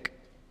bank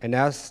and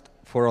asked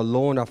for a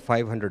loan of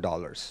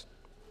 $500.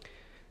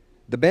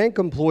 The bank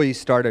employee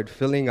started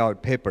filling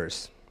out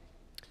papers.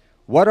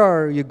 "What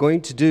are you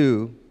going to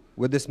do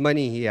with this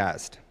money?" he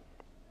asked.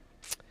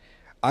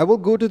 "I will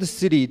go to the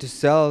city to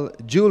sell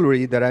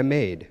jewelry that I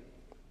made."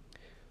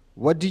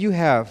 "What do you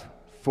have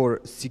for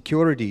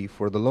security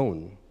for the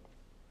loan?"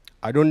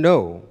 "I don't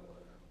know.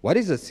 What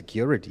is a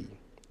security?"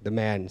 the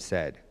man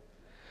said.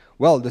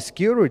 "Well, the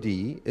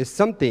security is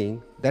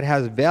something that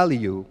has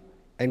value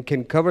and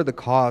can cover the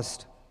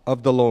cost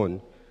of the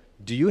loan.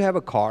 Do you have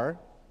a car?"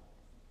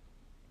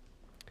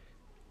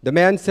 The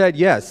man said,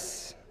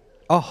 "Yes."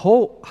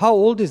 How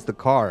old is the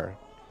car?"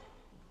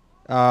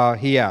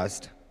 He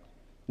asked.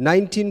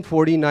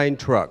 1949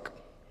 truck."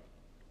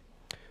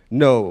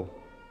 "No,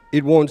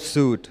 it won't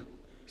suit,"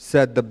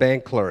 said the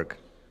bank clerk.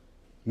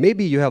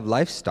 "Maybe you have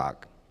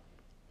livestock."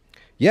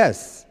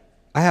 "Yes,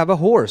 I have a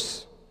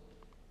horse."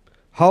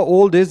 "How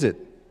old is it?"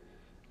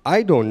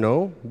 "I don't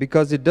know,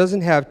 because it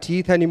doesn't have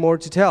teeth anymore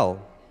to tell."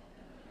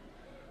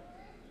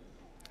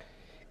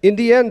 In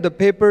the end, the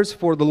papers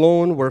for the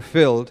loan were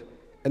filled,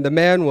 and the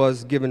man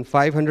was given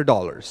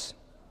 $500.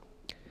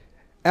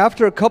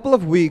 After a couple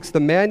of weeks, the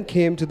man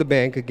came to the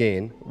bank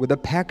again with a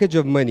package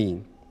of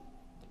money.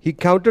 He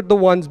counted the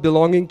ones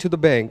belonging to the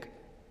bank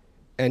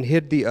and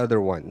hid the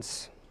other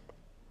ones.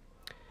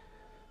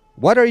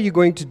 "What are you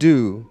going to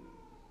do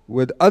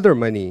with other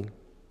money?"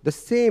 the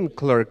same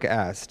clerk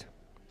asked.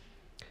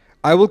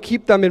 "I will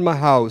keep them in my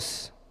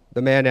house,"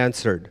 the man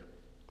answered.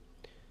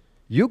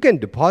 "You can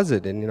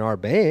deposit it in our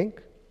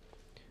bank."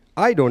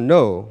 "I don't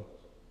know.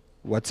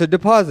 What's a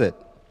deposit?"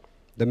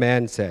 the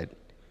man said.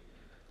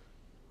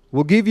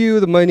 We'll give you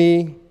the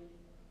money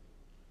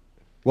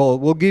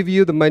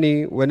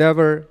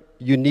whenever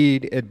you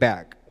need it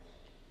back."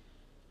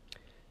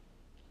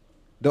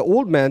 The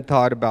old man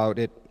thought about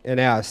it and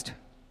asked,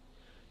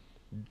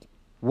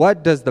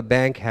 "What does the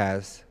bank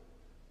has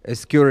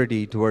as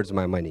security towards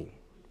my money?"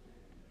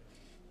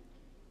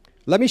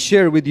 Let me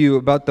share with you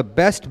about the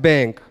best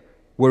bank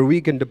where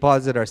we can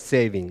deposit our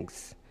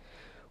savings.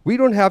 We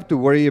don't have to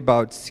worry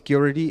about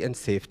security and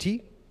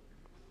safety.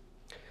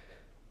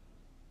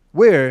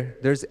 Where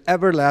there's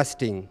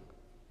everlasting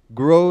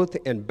growth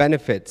and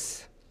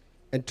benefits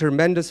and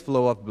tremendous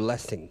flow of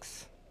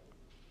blessings.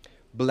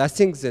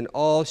 Blessings in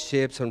all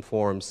shapes and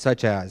forms,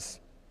 such as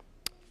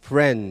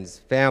friends,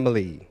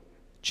 family,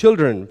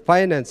 children,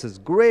 finances,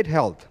 great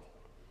health.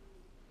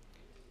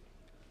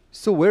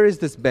 So where is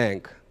this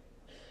bank?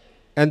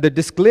 And the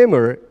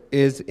disclaimer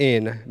is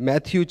in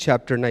Matthew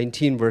chapter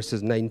 19,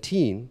 verses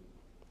 19.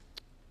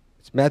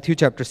 It's Matthew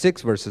chapter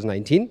 6, verses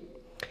 19.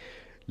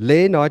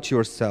 "Lay not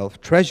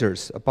yourself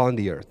treasures upon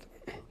the earth,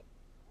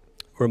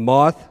 where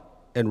moth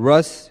and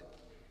rust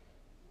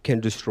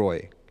can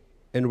destroy,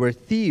 and where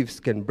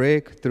thieves can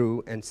break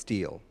through and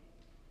steal.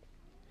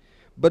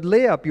 But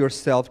lay up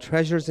yourself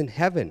treasures in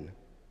heaven,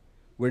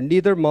 where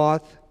neither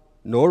moth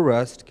nor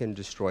rust can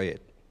destroy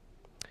it,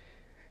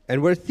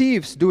 and where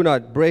thieves do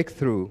not break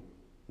through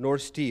nor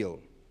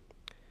steal.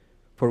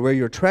 For where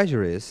your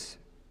treasure is,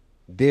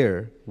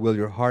 there will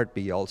your heart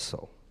be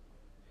also.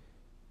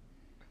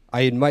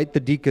 I invite the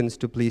deacons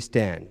to please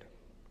stand.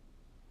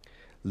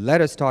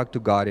 Let us talk to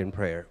God in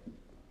prayer.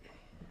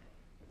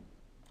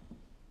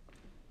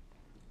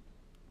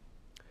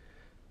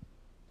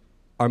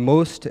 Our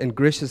most and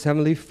gracious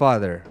Heavenly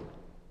Father,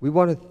 we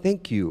want to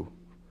thank you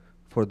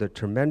for the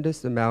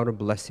tremendous amount of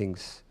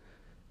blessings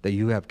that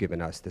you have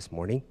given us this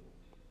morning.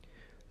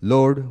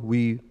 Lord,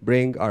 we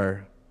bring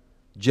our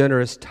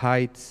generous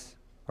tithes,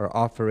 our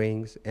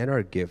offerings, and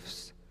our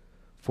gifts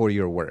for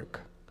your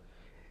work.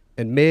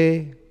 And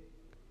may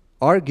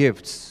our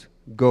gifts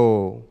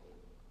go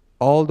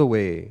all the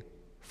way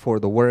for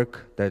the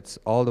work that's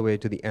all the way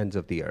to the ends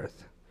of the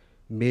earth.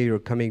 May your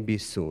coming be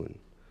soon.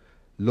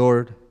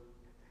 Lord,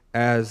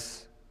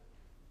 as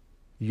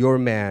your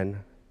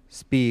man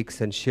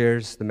speaks and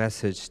shares the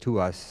message to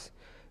us,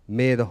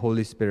 may the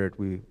Holy Spirit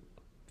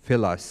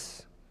fill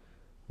us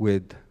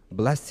with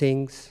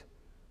blessings,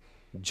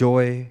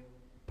 joy,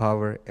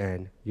 power,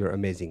 and your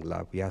amazing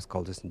love. We ask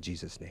all this in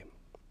Jesus' name.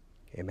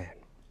 Amen.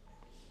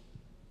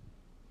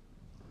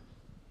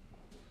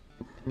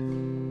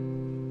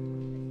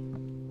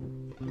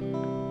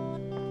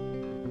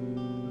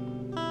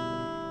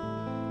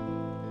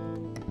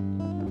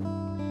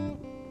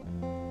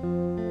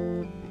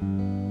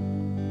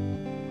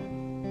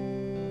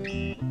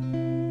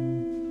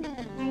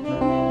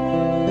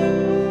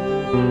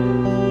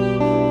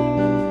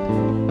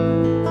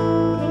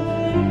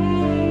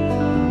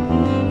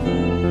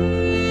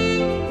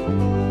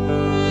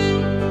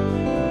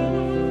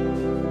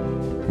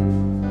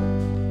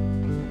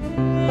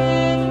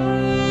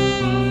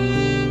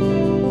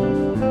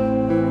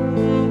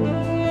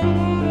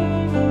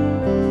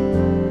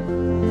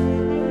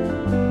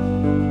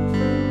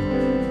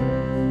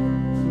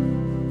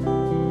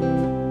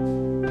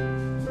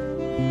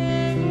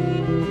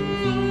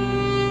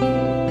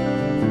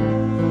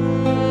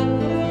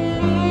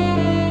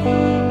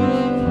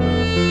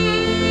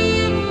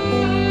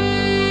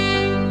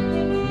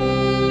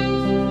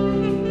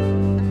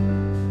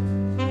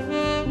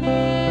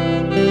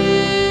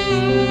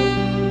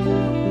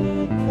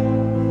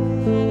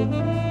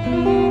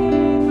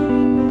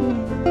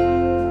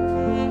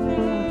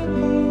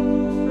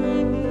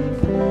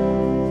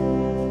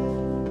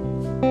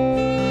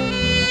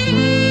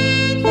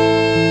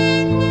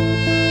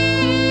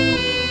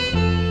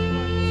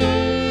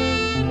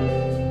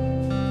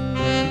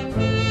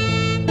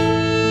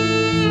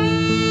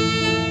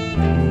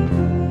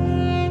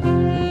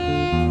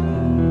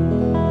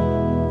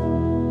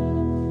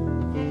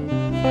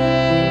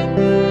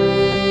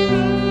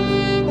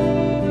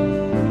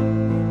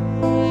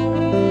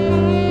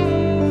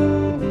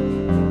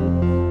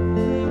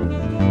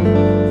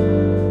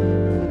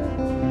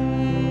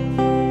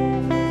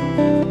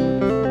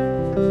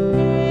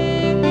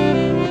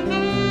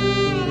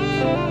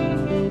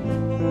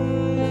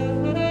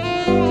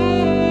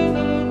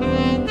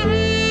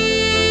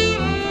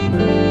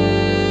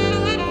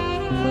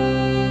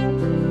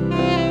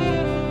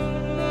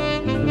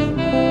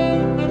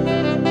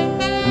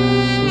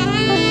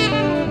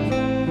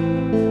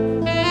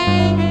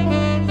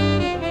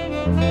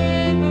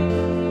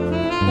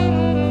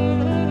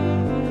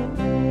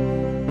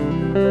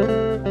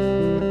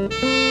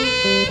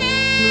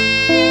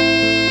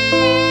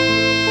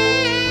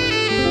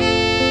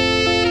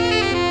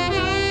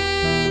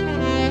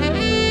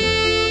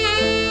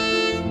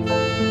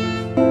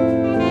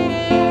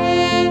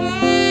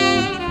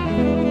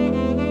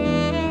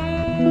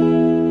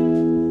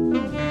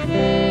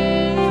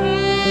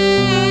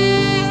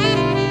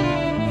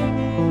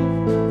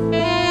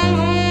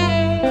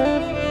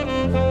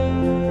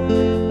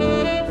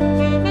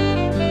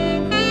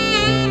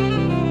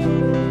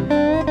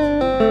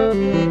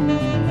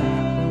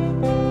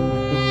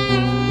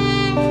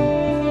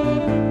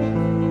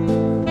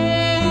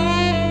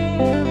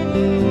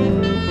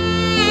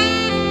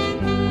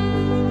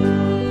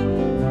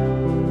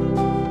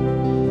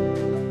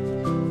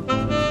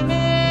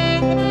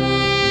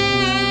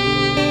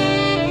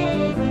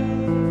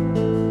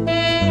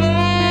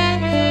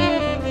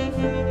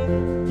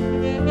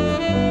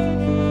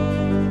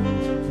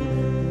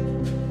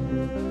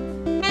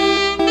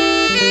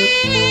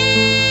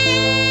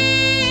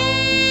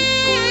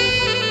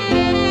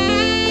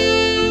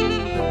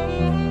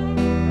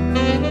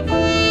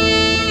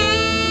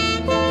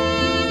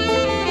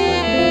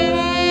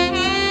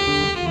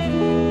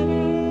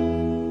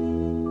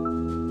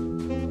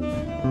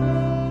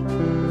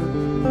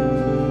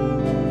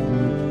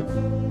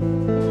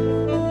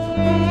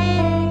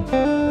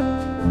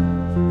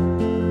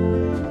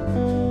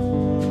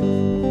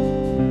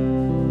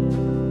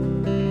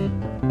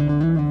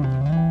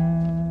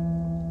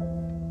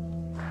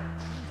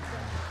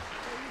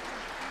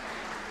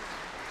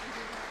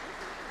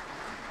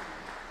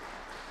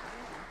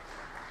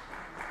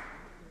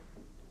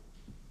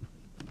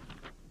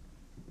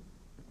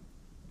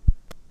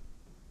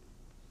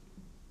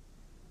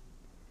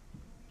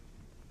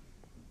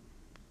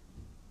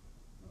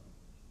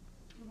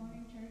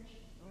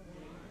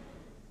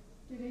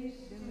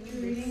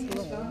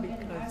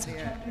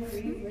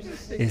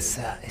 Is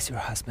your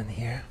husband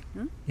here?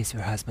 Is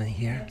your husband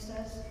here?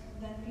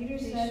 Peter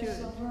said,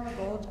 "Silver or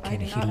gold I Can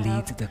do he not lead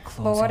have, the but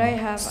closing what I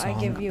have I song?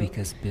 give you.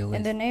 Because Bill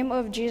In is the name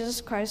of Jesus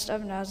Christ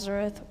of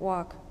Nazareth,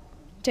 walk."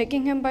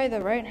 Taking him by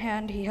the right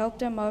hand, he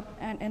helped him up,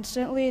 and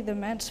instantly the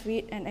man's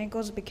feet and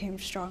ankles became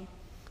strong.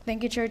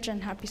 Thank you, church,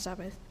 and happy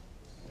Sabbath.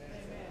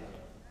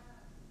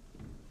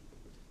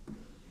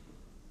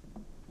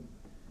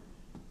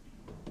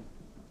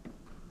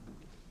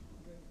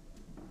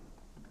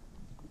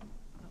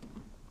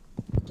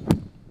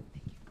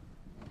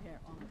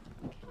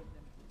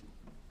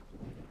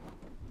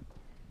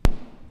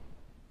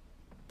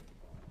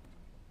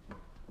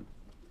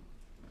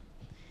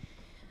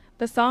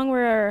 The song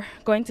we're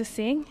going to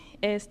sing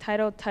is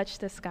titled Touch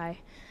the Sky.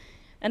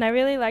 And I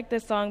really like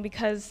this song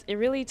because it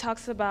really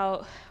talks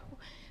about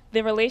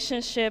the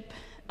relationship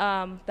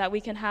that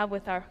we can have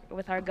with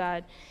our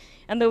God.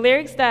 And the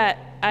lyrics that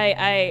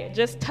I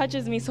just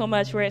touches me so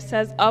much, where it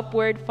says,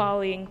 upward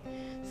falling,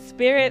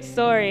 spirit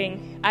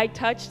soaring, I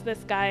touch the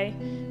sky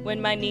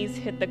when my knees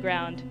hit the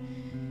ground.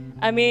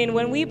 I mean,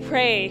 when we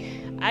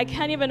pray, I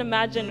can't even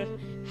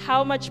imagine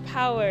how much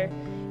power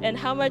and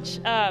how much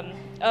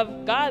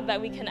of God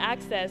that we can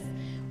access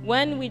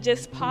when we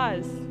just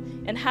pause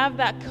and have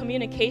that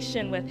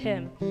communication with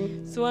Him.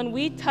 So when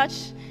we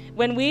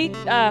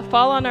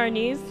fall on our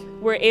knees,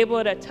 we're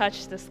able to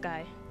touch the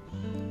sky.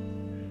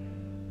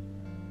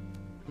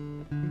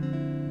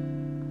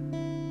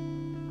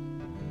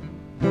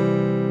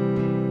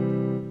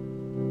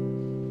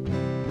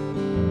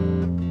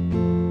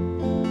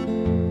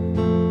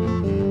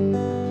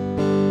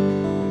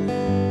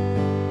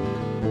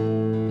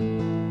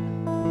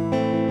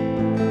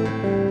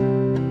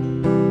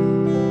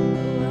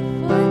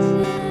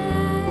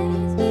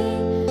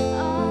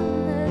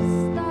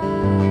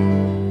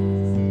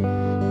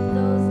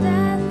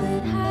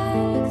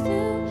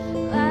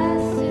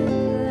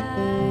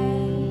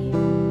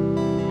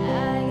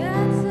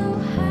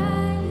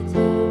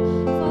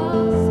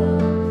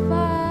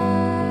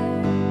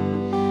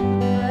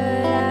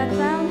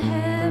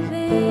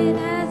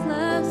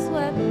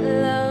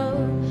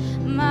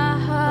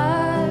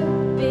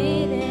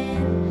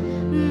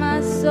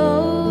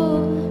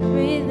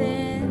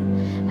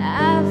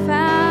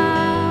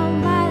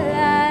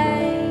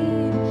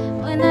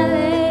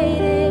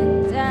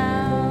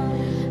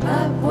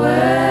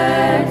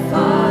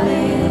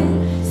 Falling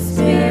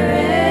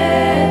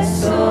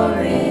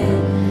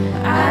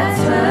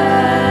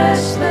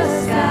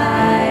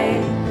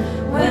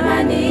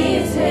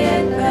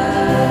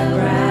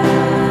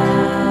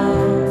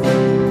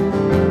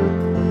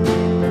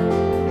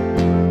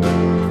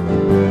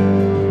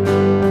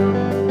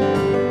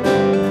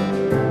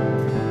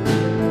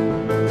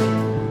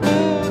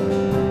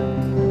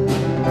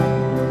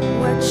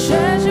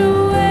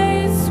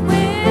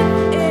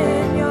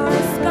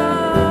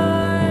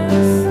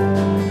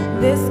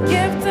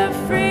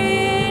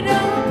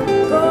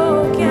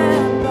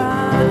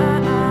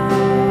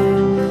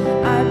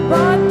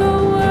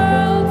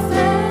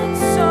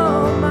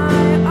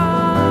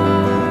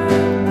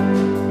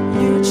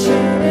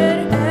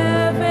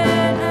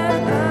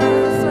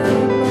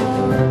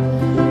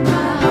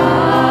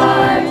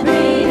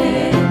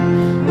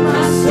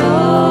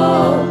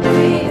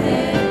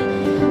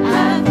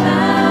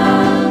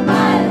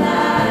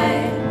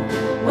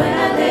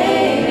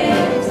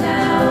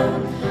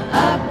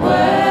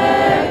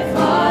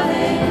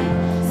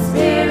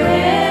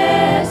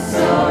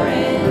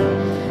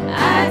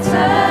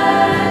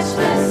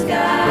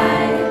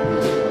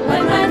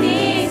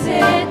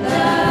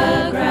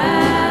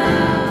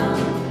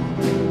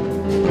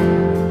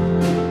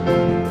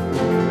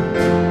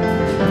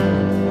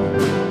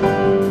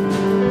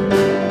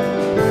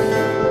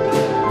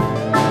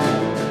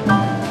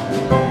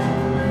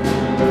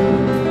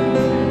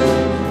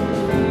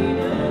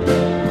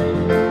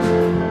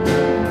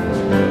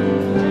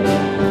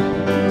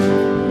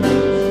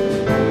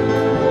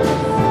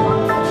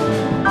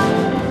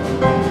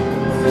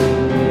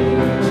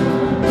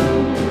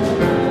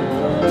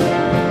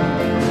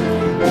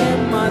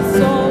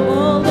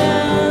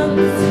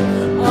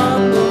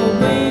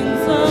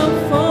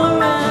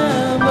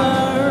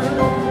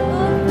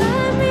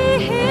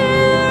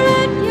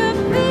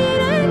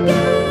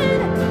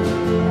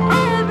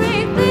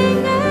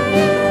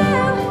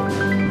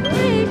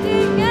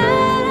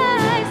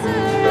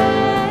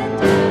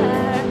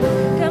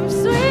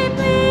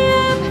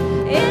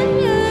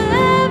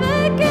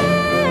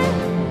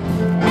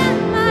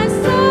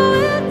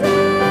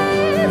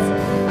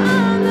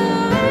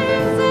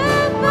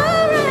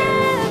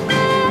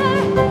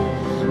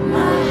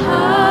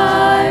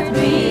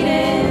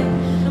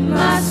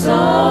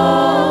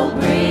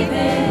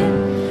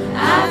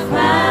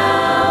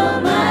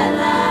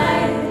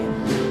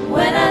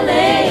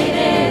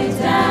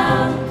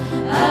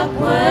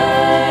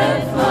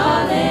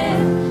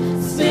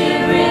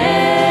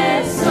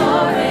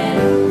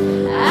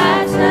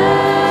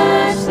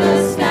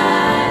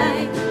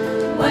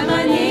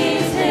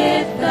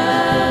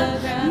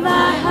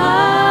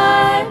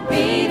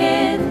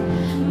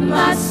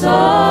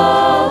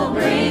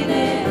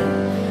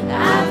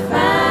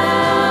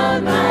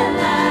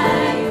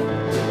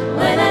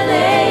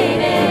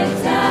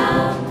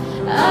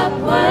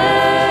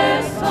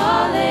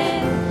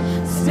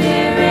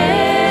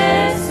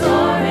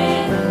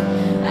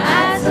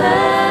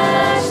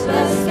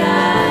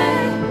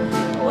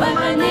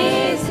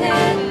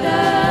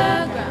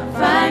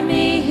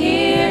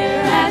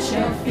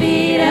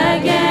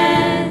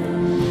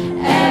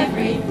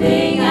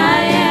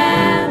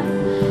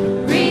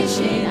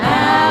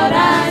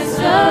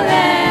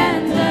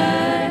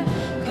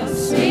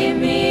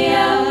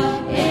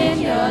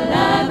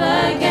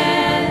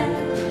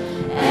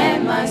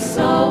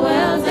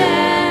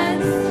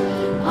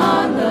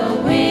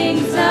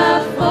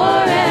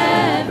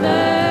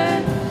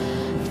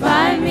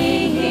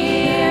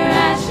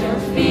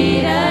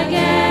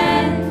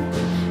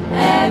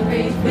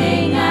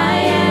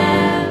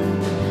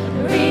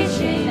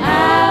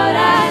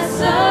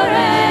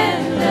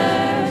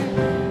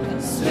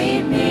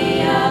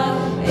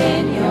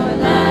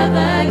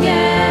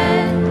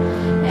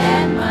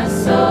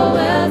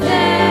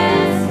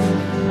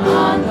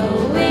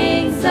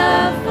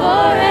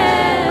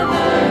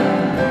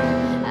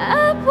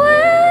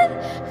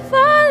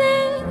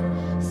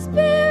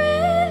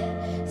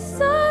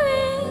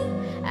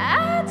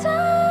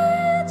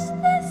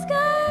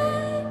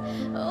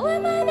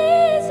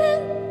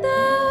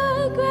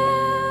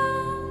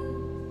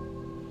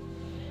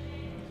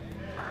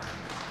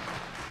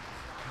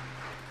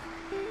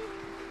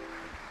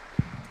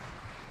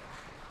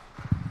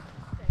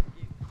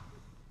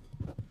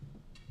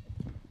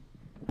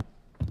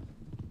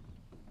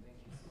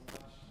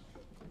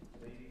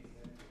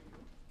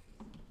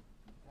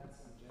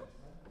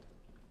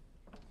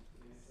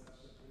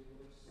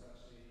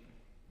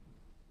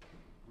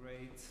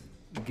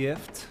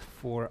gift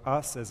for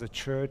us as a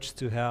church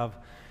to have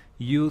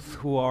youth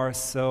who are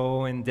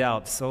so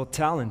endowed, so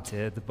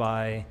talented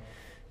by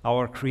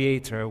our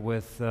Creator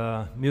with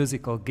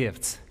musical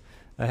gifts.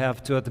 I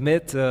have to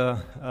admit,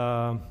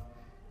 I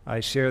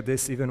share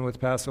this even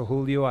with Pastor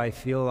Julio, I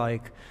feel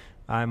like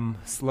I'm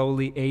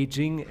slowly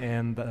aging,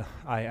 and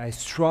I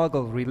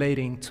struggle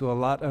relating to a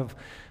lot of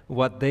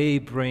what they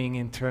bring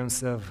in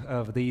terms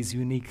of these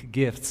unique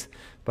gifts.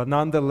 But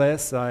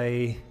nonetheless,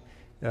 I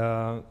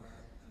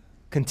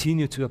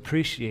continue to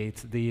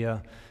appreciate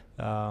the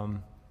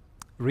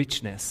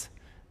richness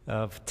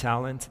of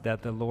talent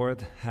that the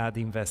Lord had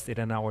invested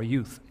in our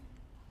youth.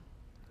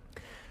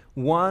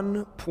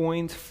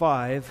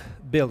 1.5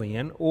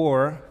 billion,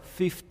 or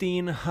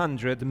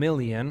 1,500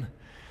 million,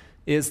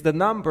 is the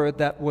number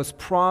that was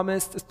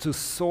promised to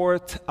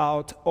sort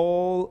out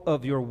all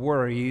of your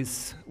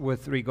worries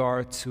with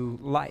regard to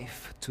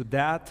life, to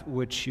that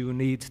which you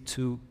need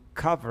to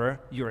cover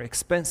your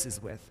expenses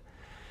with.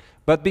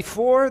 But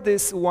before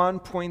this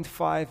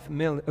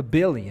 1.5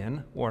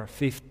 billion, or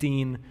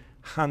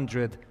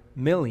 1,500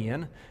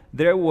 million,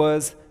 there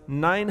was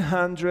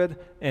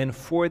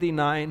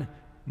 $949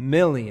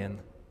 million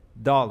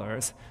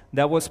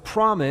that was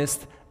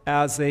promised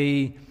as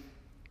a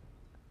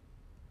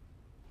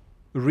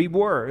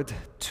reward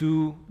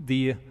to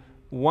the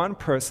one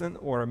person,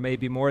 or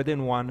maybe more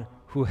than one,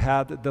 who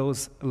had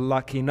those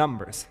lucky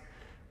numbers.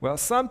 Well,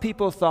 some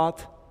people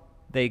thought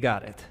they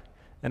got it.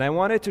 And I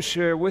wanted to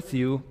share with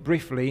you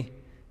briefly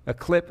a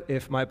clip,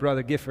 if my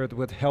brother Gifford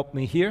would help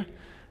me here,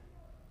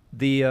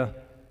 the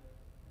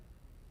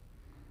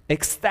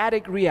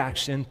ecstatic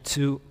reaction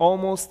to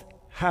almost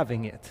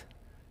having it.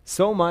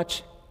 So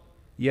much,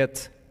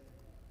 yet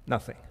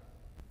nothing.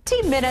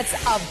 15 minutes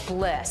of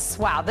bliss.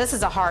 Wow, this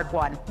is a hard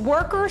one.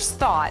 Workers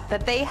thought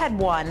that they had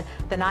won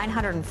the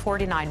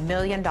 $949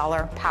 million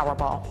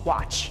Powerball.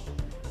 Watch.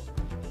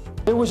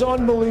 It was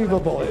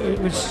unbelievable. It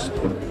was,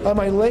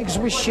 my legs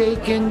were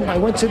shaking. I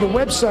went to the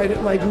website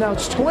at now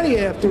it's 20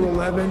 after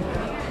 11,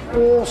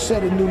 all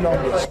set of new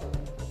numbers.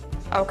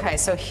 Okay,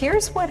 so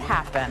here's what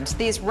happened.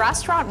 These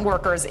restaurant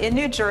workers in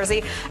New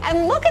Jersey,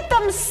 and look at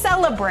them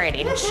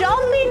celebrating,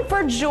 jumping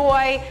for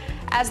joy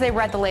as they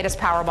read the latest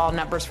Powerball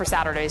numbers for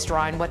Saturday's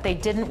drawing. What they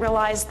didn't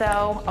realize,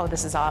 though, oh,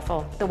 this is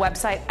awful, the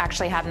website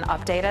actually hadn't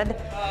updated.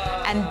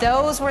 And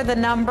those were the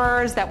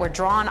numbers that were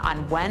drawn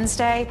on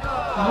Wednesday.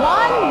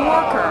 One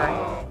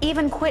worker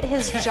even quit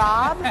his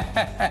job,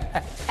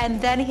 and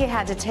then he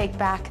had to take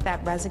back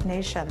that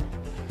resignation.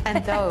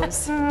 And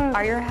those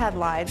are your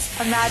headlines.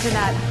 Imagine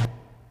that.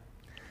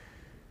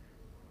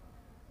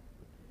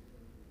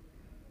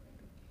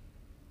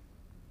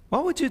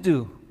 What would you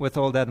do with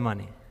all that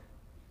money?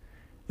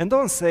 And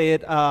don't say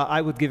it, I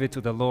would give it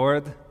to the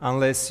Lord,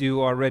 unless you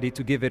are ready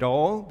to give it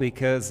all,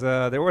 because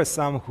there were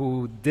some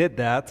who did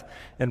that,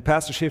 and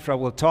Pastor Shifra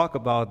will talk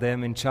about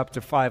them in chapter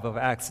 5 of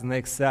Acts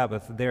next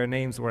Sabbath. Their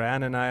names were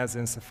Ananias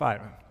and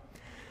Sapphira.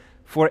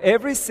 For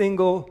every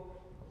single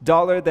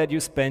dollar that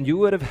you spend, you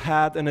would have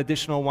had an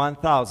additional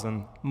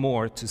 1,000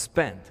 more to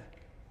spend.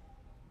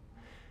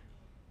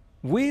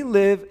 We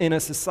live in a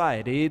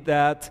society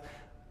that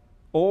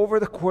over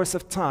the course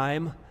of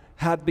time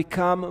had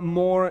become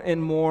more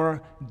and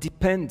more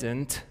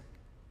dependent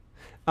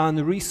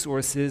on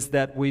resources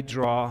that we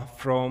draw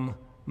from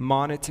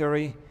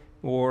monetary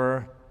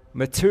or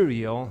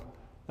material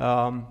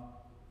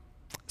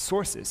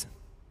sources.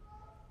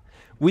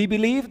 We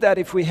believe that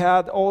if we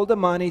had all the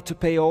money to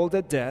pay all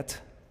the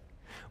debt,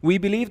 we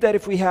believe that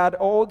if we had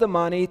all the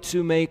money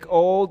to make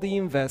all the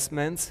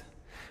investments,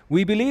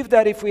 we believe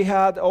that if we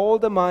had all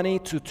the money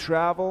to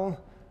travel,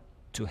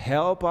 to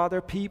help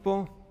other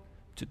people,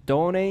 to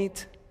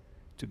donate,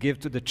 to give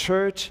to the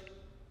church,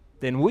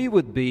 then we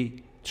would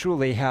be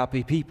truly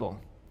happy people.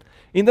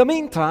 In the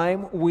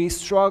meantime, we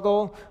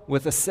struggle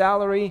with a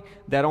salary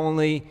that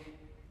only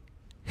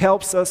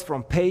helps us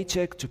from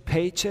paycheck to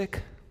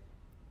paycheck.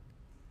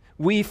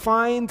 We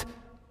find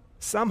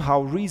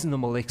somehow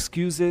reasonable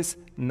excuses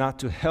not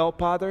to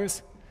help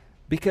others,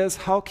 because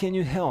how can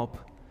you help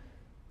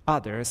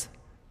others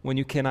when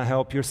you cannot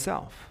help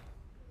yourself?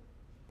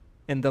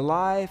 And the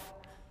life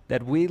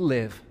that we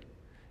live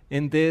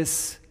in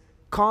this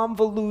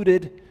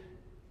convoluted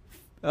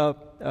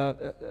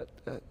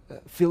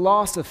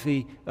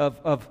philosophy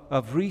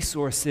of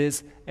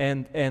resources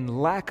and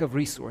lack of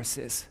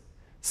resources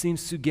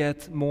seems to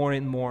get more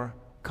and more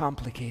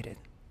complicated.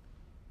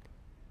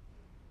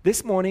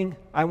 This morning,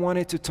 I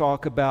wanted to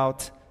talk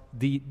about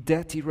the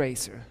debt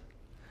eraser,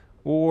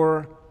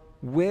 or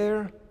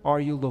where are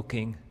you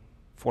looking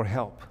for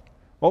help?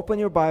 Open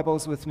your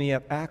Bibles with me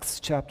at Acts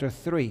chapter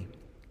 3.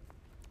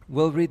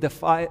 We'll read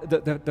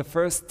the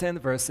first 10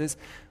 verses,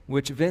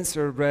 which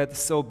Vincent read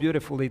so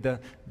beautifully,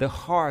 the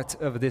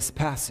heart of this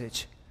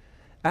passage.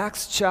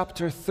 Acts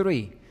chapter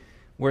 3.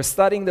 We're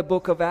studying the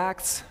book of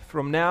Acts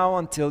from now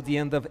until the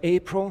end of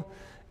April,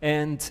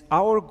 and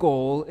our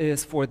goal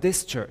is for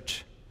this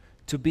church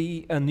to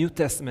be a New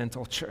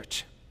Testamental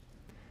church.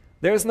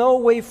 There's no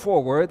way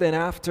forward, and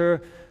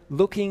after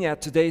looking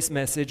at today's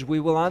message, we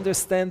will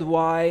understand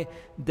why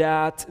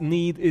that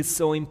need is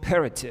so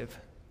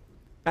imperative.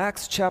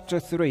 Acts chapter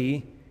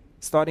 3,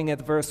 starting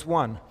at verse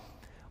 1.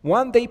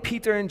 One day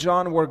Peter and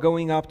John were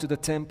going up to the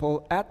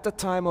temple at the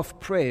time of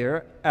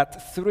prayer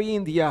at 3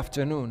 in the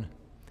afternoon.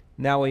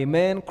 Now a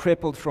man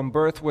crippled from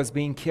birth was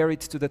being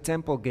carried to the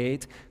temple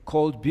gate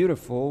called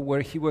Beautiful,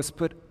 where he was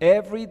put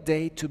every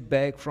day to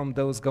beg from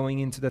those going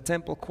into the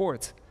temple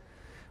court.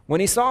 When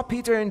he saw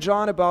Peter and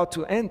John about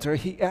to enter,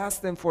 he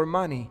asked them for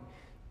money.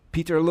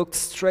 Peter looked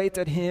straight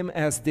at him,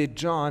 as did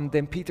John.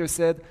 Then Peter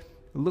said,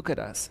 "Look at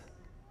us."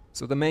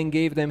 So the man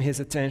gave them his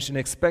attention,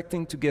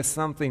 expecting to get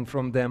something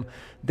from them.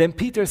 Then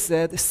Peter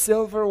said,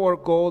 "Silver or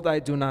gold I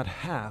do not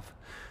have,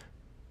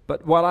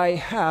 but what I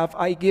have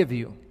I give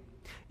you.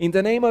 In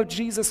the name of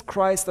Jesus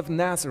Christ of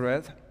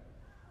Nazareth,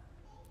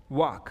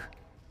 walk."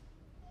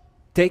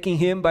 Taking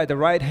him by the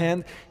right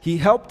hand, he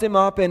helped him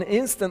up, and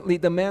instantly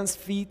the man's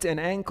feet and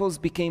ankles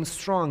became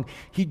strong.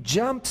 He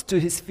jumped to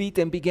his feet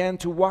and began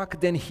to walk.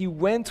 Then he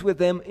went with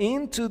them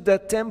into the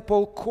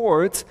temple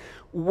courts,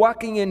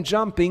 walking and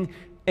jumping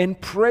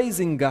and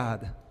praising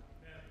God.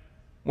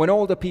 When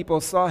all the people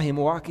saw him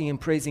walking and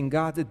praising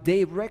God,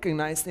 they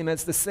recognized him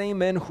as the same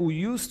man who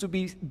used to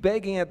be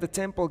begging at the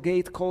temple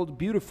gate called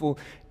Beautiful,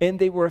 and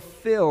they were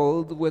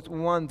filled with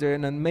wonder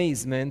and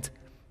amazement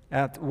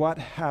at what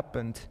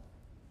happened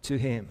to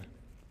him.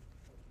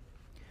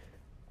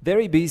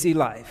 Very busy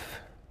life.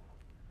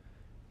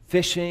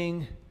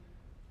 Fishing,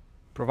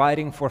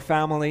 providing for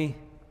family,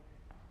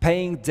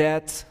 paying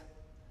debt,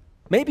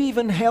 maybe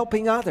even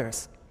helping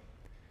others.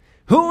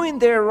 Who in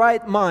their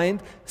right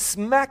mind,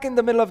 smack in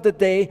the middle of the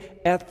day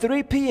at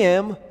 3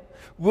 p.m.,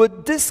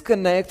 would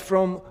disconnect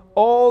from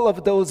all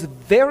of those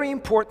very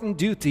important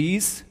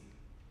duties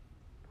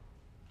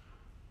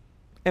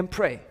and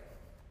pray?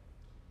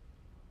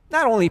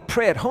 Not only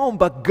pray at home,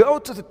 but go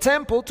to the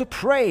temple to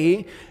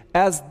pray,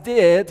 as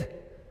did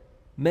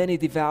many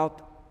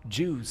devout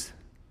Jews.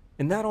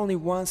 And not only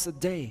once a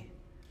day.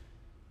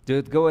 They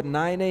would go at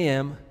 9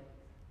 a.m.,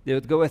 they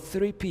would go at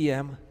 3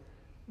 p.m.,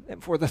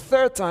 and for the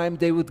third time,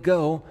 they would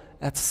go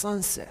at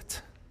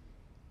sunset.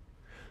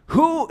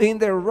 Who in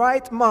their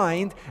right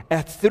mind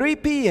at 3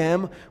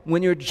 p.m.,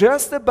 when you're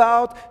just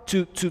about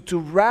to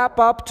wrap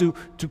up, to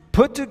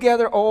put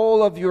together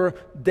all of your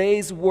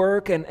day's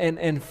work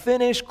and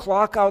finish,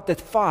 clock out at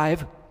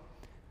 5,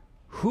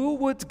 who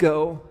would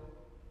go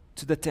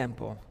to the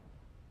temple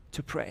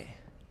to pray?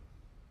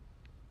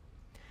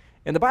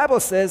 And the Bible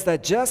says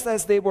that just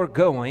as they were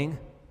going,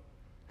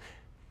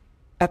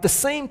 at the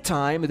same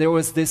time, there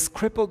was this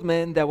crippled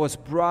man that was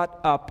brought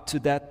up to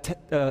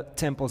that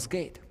temple's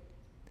gate.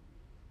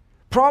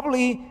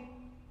 Probably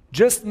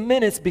just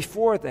minutes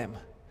before them.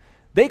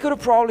 They could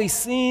have probably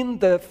seen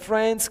the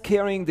friends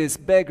carrying this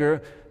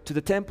beggar to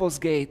the temple's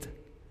gate,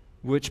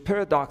 which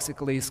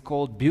paradoxically is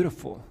called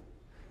Beautiful.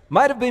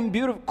 Might have been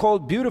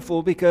called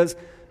Beautiful because,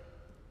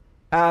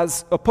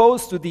 as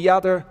opposed to the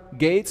other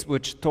gates,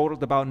 which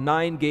totaled about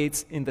 9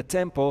 gates in the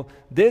temple,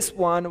 this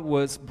one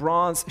was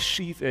bronze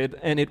sheathed,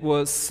 and it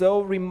was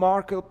so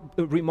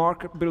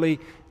remarkably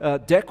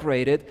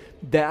decorated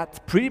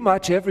that pretty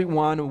much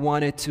everyone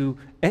wanted to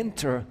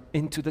enter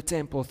into the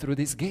temple through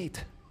this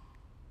gate.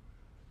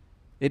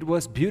 It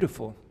was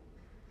beautiful,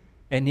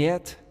 and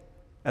yet,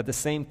 at the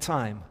same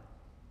time,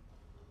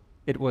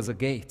 it was a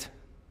gate.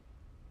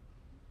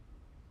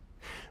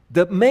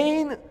 The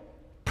main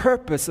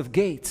purpose of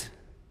gate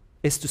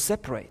is to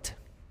separate.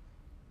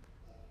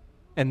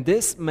 And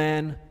this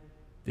man,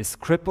 this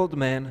crippled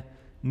man,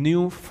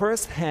 knew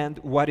firsthand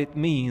what it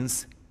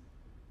means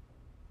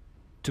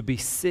to be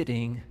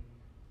sitting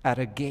at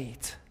a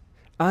gate,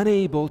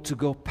 unable to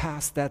go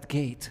past that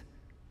gate,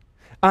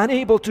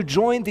 unable to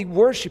join the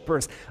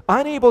worshipers,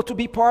 unable to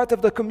be part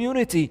of the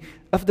community,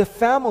 of the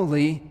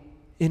family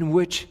in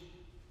which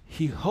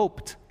he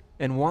hoped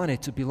and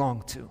wanted to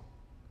belong to.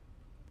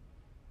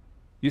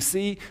 You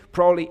see,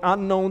 probably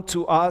unknown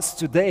to us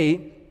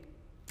today,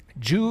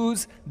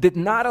 Jews did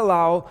not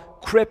allow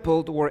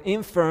crippled or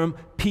infirm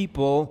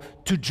people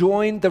to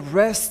join the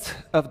rest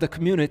of the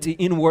community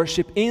in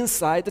worship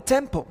inside the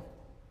temple.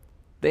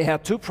 They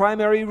had 2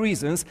 primary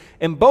reasons,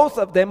 and both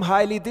of them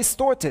highly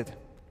distorted.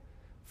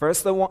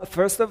 First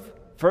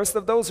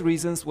of those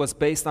reasons was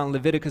based on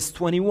Leviticus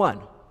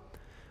 21,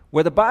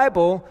 where the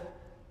Bible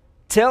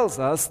tells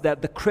us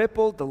that the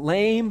crippled, the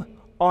lame,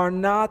 are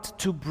not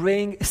to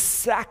bring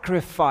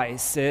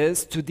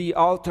sacrifices to the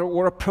altar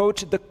or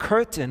approach the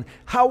curtain.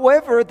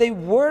 However, they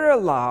were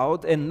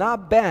allowed and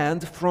not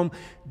banned from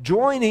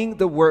joining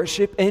the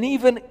worship and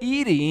even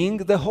eating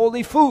the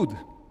holy food.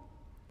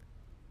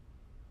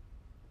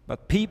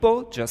 But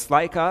people, just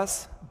like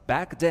us,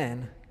 back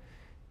then,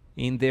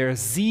 in their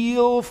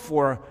zeal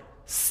for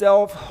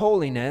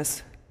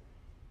self-holiness,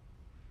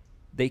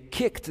 they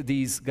kicked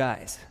these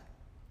guys,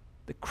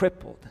 the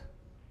crippled,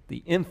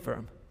 the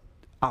infirm,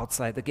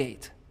 outside the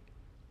gate.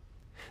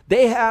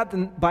 They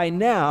had by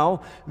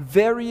now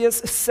various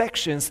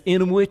sections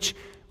in which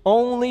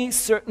only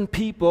certain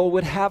people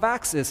would have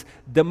access.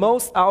 The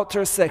most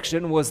outer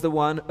section was the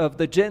one of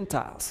the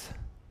Gentiles.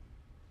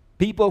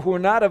 People who are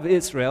not of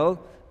Israel,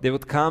 they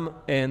would come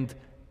and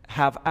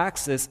have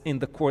access in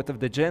the court of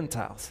the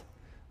Gentiles.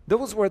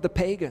 Those were the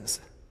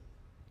pagans.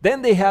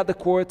 Then they had the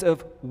court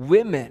of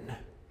women,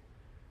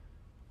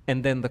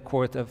 and then the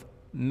court of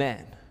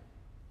men.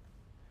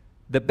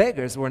 The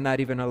beggars were not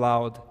even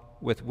allowed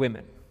with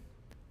women.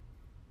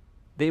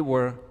 They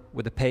were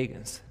with the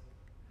pagans.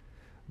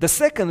 The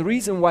second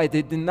reason why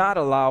they did not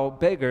allow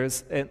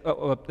beggars,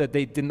 that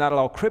they did not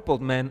allow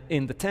crippled men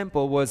in the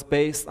temple, was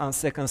based on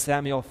 2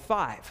 Samuel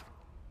 5.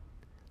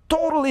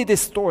 Totally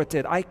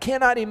distorted. I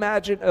cannot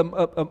imagine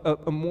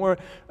a more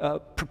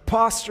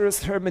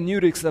preposterous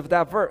hermeneutics of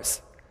that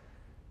verse.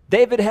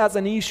 David has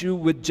an issue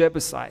with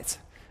Jebusites,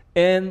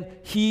 and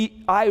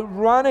he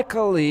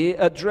ironically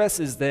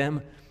addresses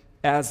them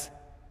as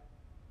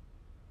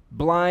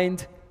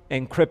blind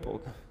and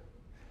crippled.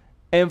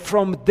 And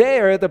from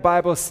there, the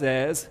Bible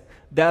says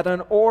that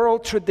an oral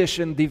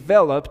tradition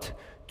developed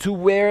to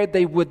where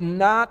they would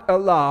not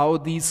allow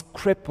these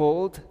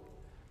crippled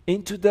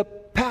into the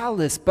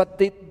palace. But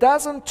it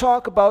doesn't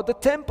talk about the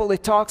temple,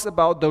 it talks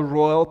about the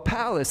royal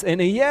palace.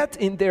 And yet,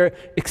 in their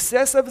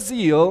excessive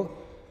zeal,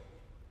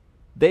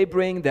 they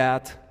bring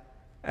that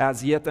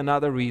as yet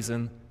another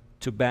reason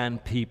to ban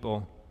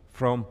people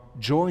from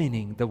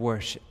joining the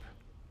worship.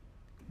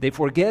 They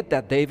forget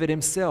that David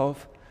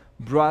himself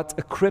brought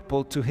a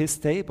cripple to his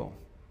table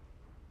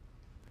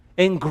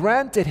and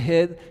granted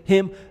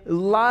him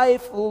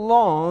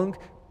lifelong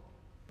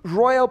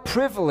royal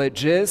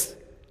privileges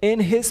in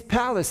his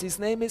palace. His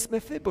name is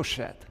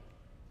Mephibosheth.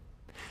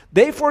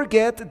 They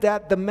forget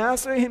that the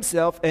master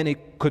himself, and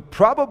it could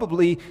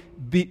probably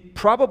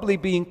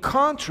be in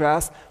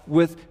contrast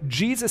with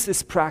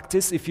Jesus'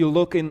 practice. If you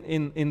look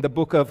in the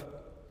book of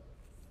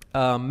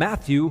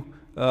Matthew,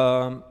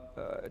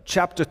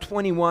 chapter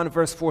 21,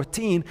 verse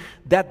 14,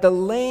 that the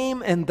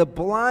lame and the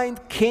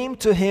blind came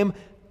to him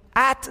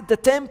at the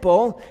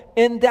temple,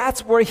 and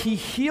that's where he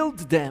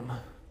healed them.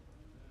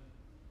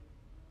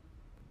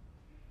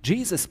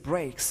 Jesus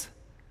breaks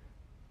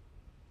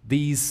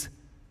these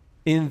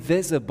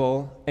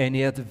invisible and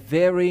yet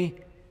very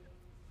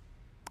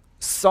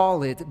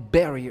solid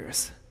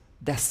barriers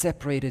that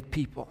separated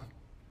people.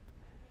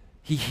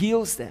 He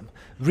heals them,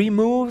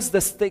 removes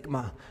the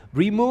stigma,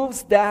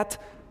 removes that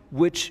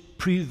which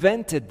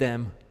prevented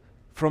them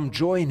from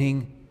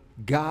joining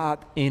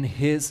God in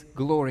His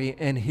glory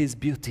and His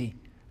beauty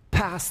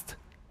past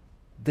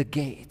the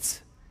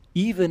gates.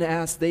 Even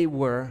as they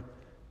were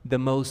the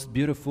most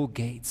beautiful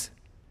gates,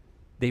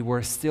 they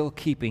were still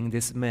keeping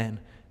this man,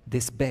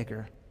 this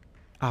beggar,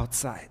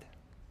 outside.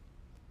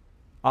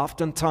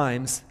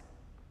 Oftentimes,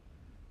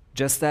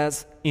 just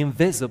as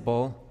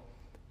invisible,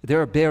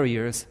 there are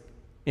barriers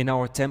in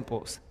our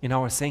temples, in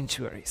our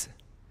sanctuaries.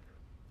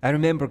 I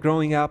remember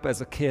growing up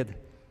as a kid,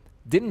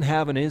 didn't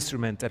have an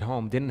instrument at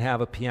home, didn't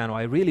have a piano.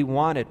 I really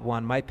wanted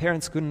one. My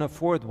parents couldn't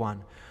afford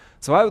one.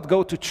 So I would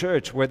go to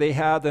church where they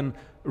had a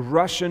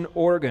Russian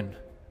organ.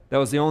 That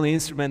was the only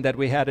instrument that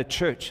we had at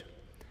church.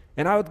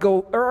 And I would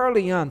go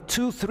early on,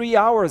 2-3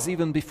 hours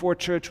even before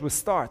church would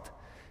start,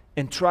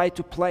 and try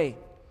to play.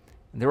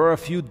 And there were a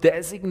few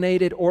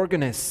designated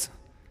organists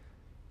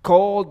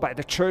called by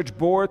the church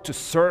board to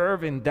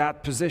serve in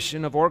that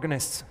position of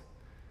organists.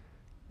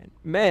 And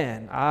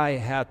man, I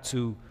had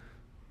to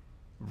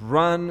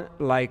run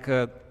like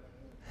a...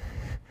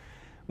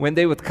 When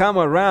they would come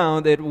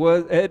around, it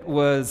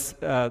was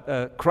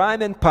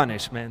crime and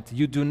punishment.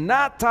 You do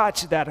not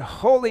touch that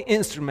holy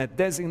instrument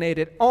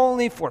designated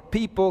only for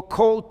people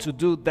called to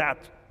do that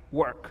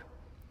work.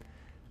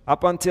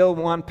 Up until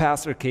one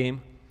pastor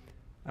came.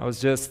 I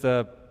was just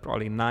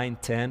probably 9,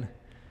 10.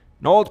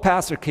 An old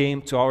pastor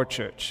came to our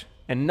church,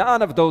 and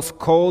none of those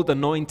cold,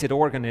 anointed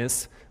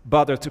organists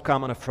bothered to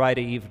come on a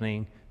Friday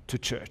evening to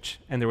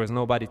church, and there was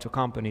nobody to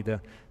accompany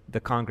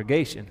the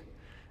congregation.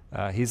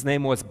 His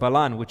name was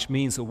Balan, which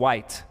means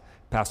white,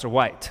 Pastor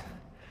White.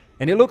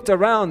 And he looked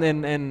around,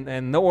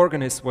 and no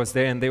organist was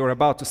there, and they were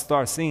about to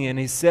start singing, and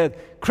he said,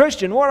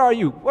 "Christian, where are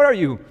you? Where are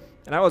you?"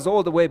 And I was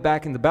all the way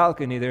back in the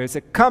balcony there. He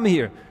said, "Come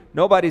here."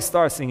 Nobody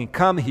started singing,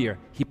 "Come here."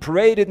 He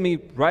paraded me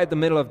right in the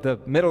middle of the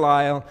middle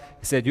aisle.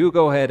 He said, "You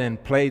go ahead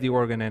and play the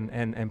organ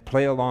and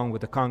play along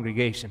with the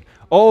congregation."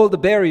 All the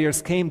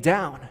barriers came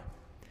down.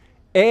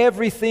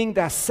 Everything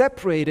that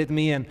separated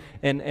me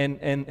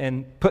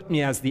and put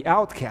me as the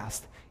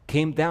outcast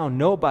came down.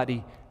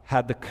 Nobody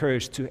had the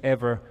courage to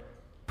ever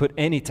put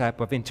any type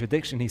of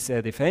interdiction. He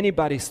said, "If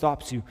anybody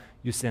stops you,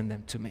 you send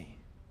them to me."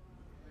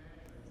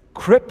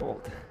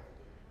 Crippled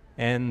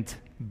and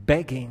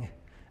begging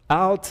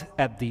out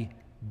at the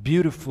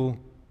beautiful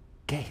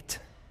gate,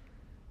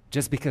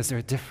 just because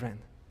they're different,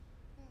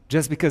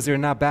 just because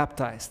they're not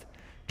baptized,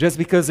 just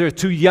because they're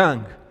too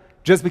young,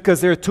 just because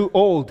they're too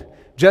old,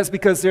 just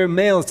because they're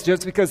males,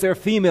 just because they're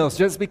females,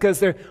 just because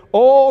they're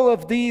all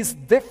of these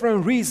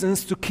different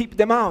reasons to keep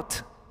them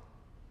out.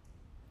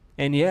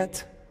 And yet,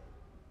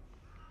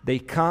 they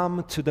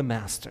come to the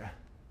Master.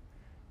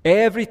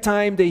 Every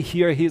time they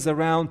hear He's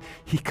around,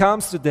 He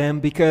comes to them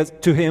because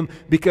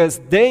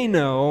they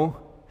know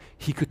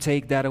He could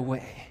take that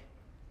away.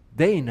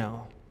 They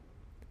know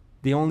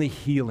The only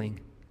healing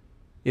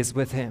is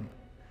with him.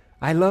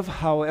 I love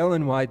how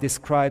Ellen White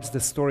describes the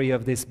story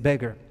of this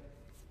beggar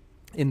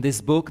in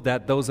this book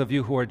that those of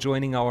you who are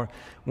joining our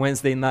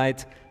Wednesday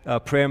night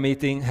prayer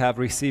meeting have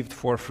received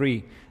for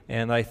free.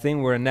 And I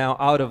think we're now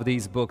out of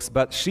these books.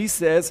 But she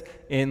says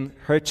in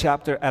her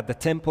chapter at the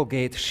temple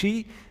gate,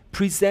 she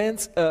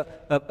presents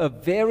a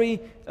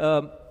very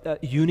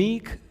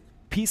unique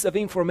piece of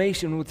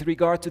information with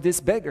regard to this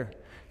beggar.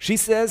 She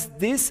says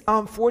this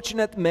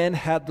unfortunate man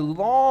had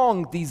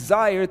long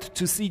desired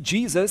to see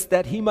Jesus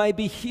that he might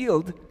be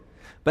healed,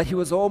 but he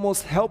was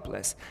almost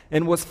helpless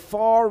and was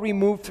far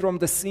removed from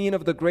the scene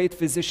of the great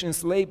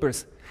physician's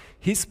labors.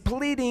 His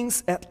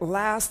pleadings at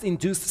last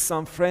induced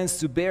some friends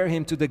to bear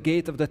him to the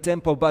gate of the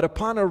temple, but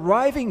upon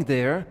arriving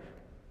there,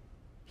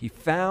 he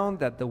found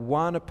that the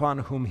one upon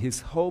whom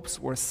his hopes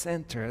were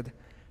centered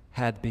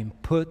had been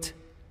put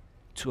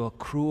to a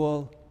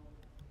cruel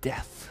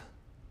death.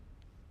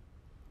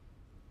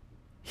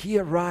 He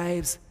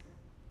arrives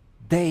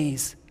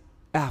days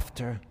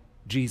after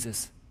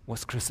Jesus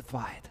was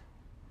crucified.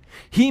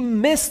 He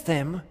missed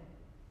him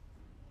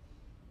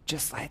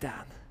just like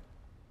that.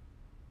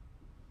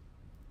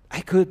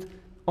 I could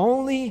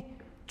only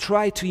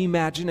try to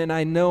imagine, and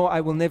I know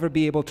I will never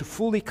be able to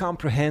fully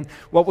comprehend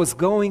what was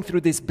going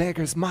through this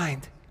beggar's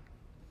mind.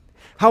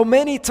 How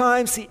many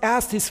times he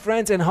asked his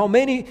friends, and how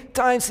many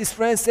times his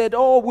friends said,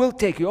 "Oh, we'll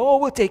take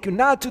you,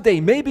 not today,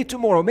 maybe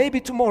tomorrow, maybe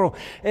tomorrow."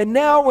 And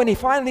now when he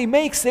finally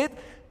makes it,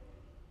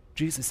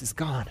 Jesus is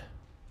gone.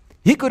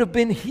 He could have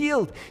been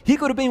healed. He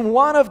could have been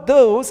one of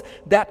those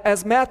that,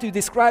 as Matthew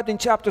described in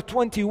chapter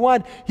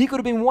 21, he could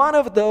have been one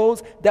of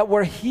those that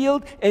were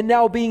healed and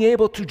now being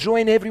able to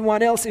join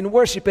everyone else in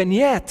worship. And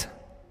yet,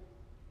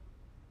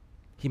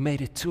 he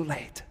made it too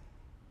late.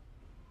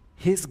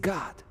 His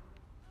God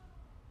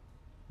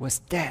was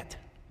dead.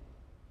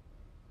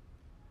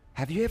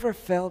 Have you ever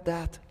felt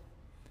that?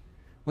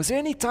 Was there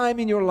any time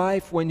in your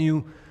life when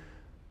you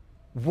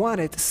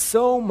wanted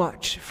so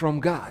much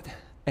from God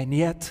and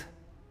yet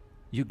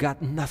you got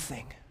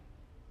nothing?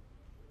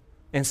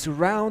 And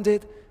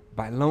surrounded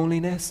by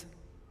loneliness,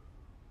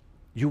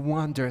 you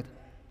wondered,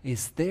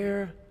 is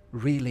there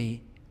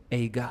really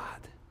a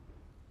God?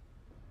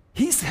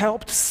 He's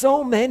helped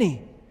so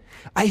many.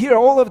 I hear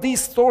all of these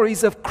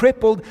stories of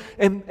crippled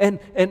and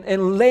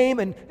lame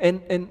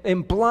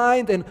and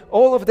blind and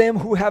all of them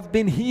who have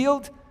been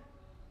healed.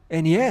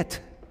 And yet,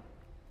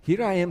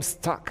 here I am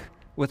stuck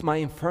with my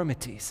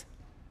infirmities.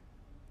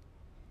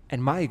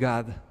 And my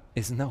God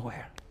is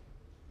nowhere.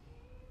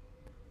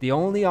 The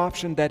only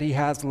option that he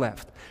has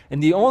left,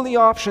 and the only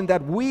option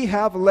that we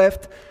have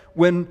left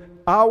when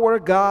our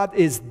God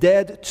is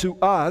dead to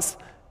us,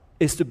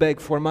 is to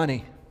beg for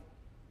money.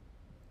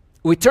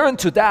 We turn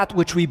to that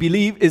which we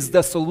believe is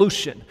the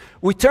solution.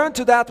 We turn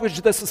to that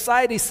which the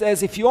society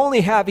says, if you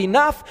only have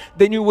enough,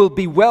 then you will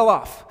be well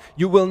off.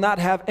 You will not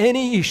have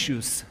any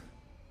issues.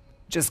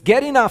 Just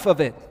get enough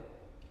of it.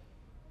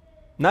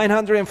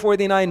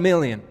 949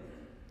 million,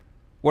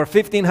 or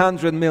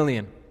 1,500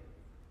 million,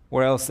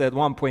 or else said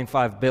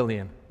 1.5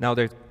 billion. Now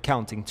they're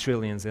counting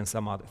trillions and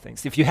some other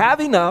things. If you have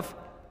enough,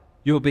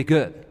 you'll be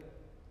good.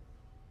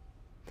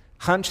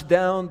 Hunched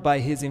down by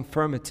his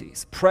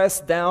infirmities,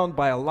 pressed down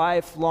by a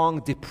lifelong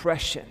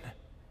depression,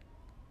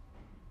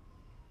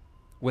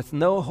 with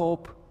no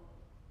hope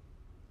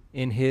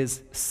in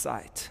his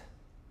sight.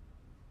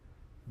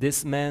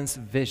 This man's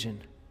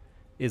vision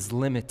is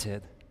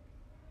limited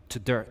to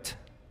dirt.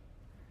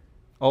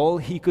 All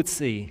he could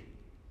see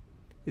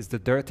is the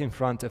dirt in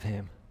front of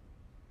him.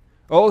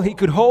 All he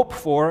could hope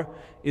for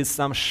is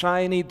some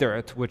shiny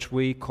dirt, which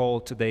we call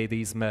today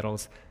these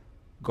metals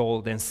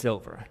gold and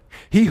silver.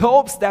 He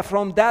hopes that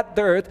from that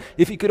dirt,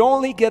 if he could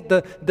only get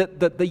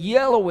the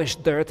yellowish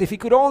dirt, if he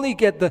could only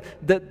get the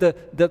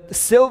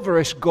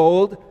silverish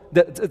gold,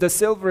 the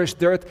silverish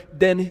dirt,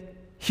 then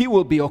he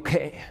will be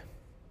okay.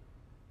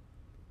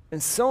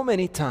 And so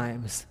many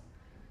times,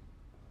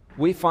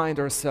 we find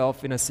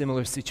ourselves in a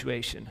similar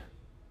situation.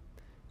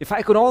 If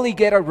I could only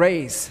get a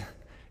raise,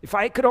 if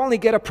I could only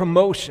get a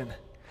promotion,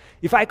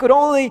 if I could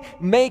only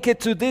make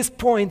it to this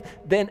point,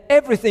 then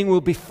everything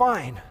will be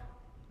fine.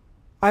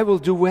 I will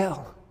do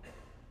well.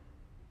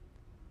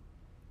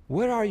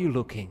 Where are you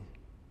looking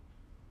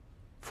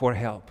for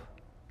help?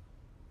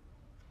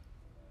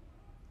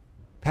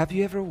 Have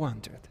you ever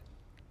wondered?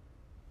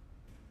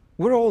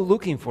 We're all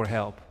looking for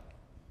help.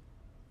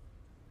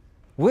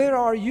 Where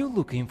are you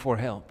looking for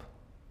help?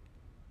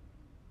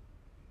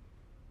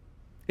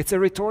 It's a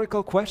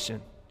rhetorical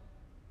question.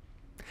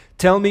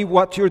 Tell me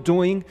what you're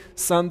doing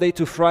Sunday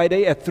to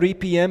Friday at 3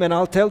 p.m. and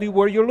I'll tell you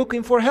where you're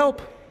looking for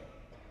help.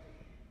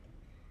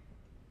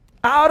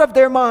 Out of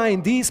their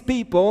mind, these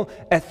people,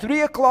 at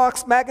 3 o'clock,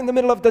 smack in the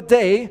middle of the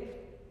day,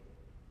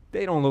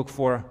 they don't look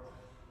for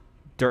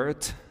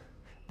dirt.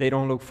 They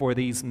don't look for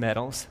these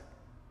metals.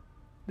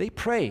 They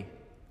pray.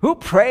 Who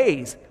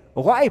prays?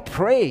 Why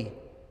pray?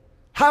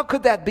 How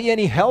could that be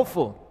any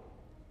helpful?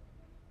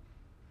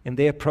 And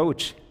they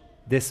approach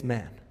this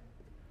man.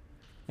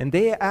 And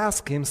they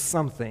ask him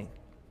something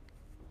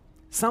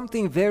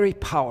very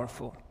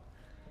powerful.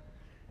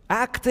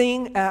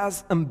 acting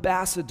as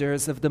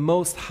ambassadors of the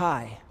Most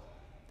High,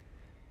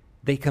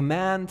 they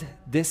command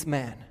this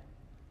man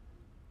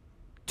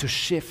to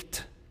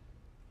shift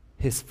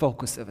his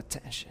focus of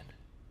attention.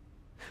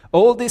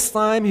 All this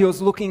time he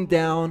was looking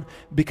down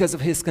because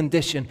of his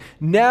condition.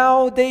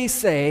 Now they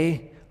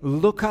say,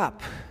 look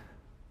up.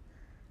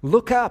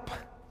 Look up.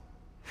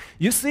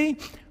 You see,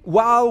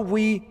 while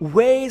we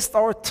waste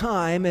our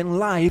time and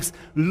lives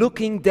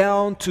looking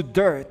down to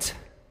dirt,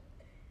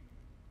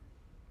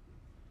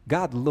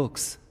 God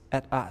looks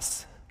at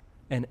us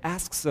and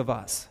asks of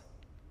us,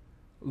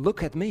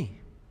 look at me.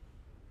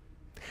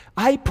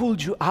 I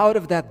pulled you out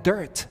of that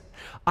dirt.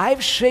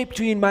 I've shaped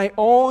you in my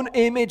own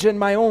image and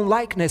my own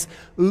likeness.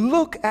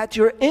 Look at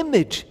your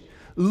image.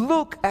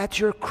 Look at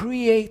your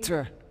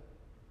Creator.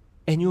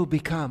 And you'll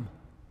become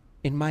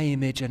in my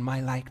image and my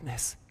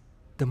likeness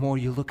the more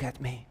you look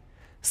at me.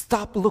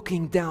 Stop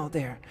looking down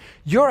there.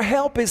 Your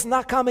help is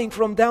not coming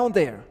from down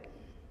there.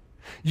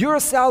 Your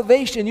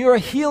salvation, your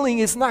healing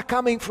is not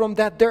coming from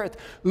that dirt.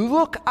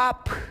 Look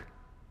up.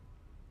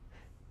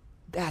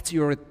 That's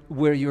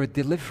where your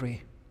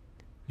delivery,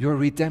 your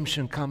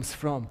redemption comes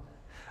from.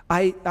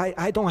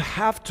 I don't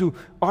have to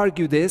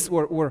argue this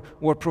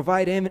or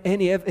provide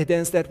any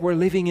evidence that we're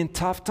living in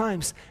tough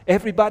times.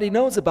 Everybody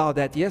knows about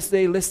that.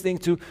 Yesterday, listening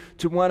to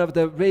one of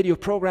the radio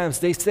programs,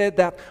 they said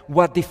that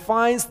what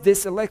defines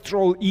this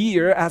electoral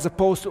year, as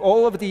opposed to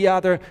all of the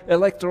other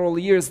electoral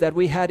years that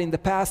we had in the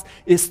past,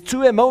 is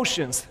two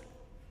emotions.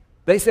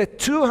 They said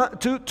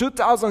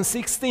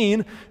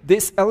 2016,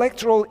 this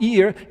electoral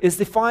year, is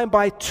defined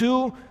by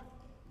two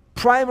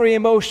primary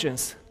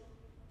emotions: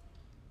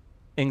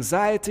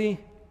 anxiety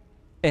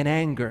and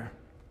anger.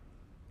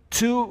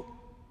 Two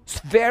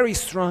very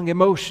strong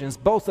emotions,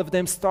 both of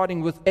them starting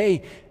with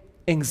A,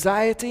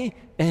 anxiety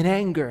and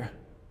anger.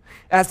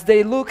 As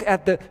they look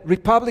at the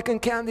Republican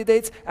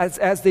candidates,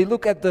 as they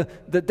look at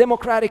the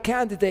Democratic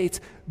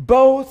candidates,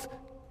 both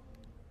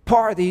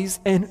parties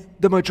and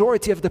the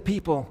majority of the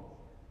people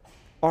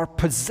are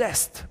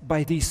possessed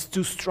by these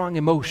two strong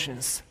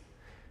emotions.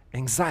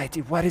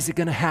 Anxiety, what is it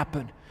going to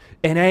happen?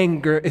 And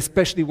anger,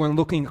 especially when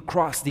looking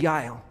across the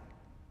aisle.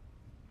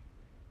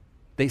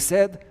 They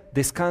said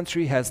this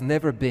country has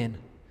never been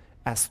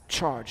as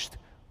charged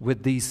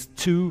with these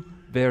two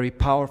very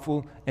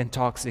powerful and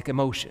toxic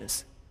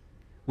emotions.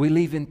 We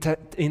live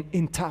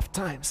in tough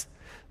times.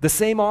 The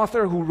same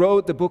author who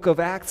wrote the book of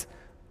Acts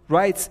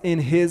writes in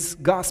his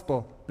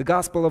gospel, the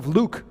Gospel of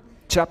Luke,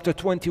 chapter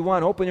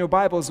 21. Open your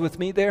Bibles with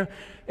me there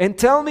and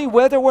tell me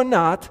whether or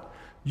not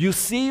you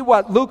see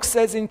what Luke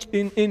says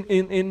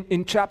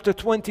in chapter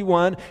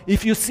 21.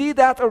 If you see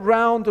that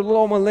around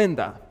Loma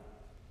Linda,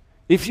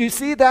 if you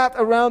see that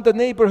around the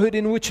neighborhood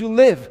in which you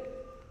live.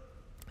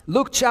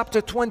 Luke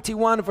chapter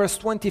 21 verse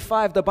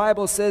 25, the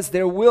Bible says,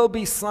 there will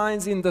be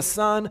signs in the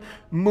sun,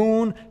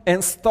 moon,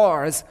 and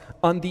stars.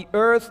 On the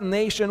earth,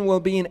 nation will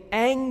be in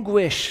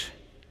anguish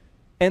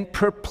and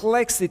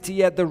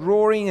perplexity at the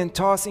roaring and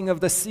tossing of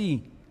the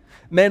sea.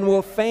 Men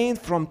will faint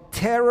from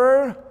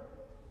terror,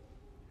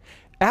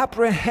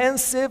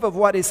 apprehensive of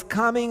what is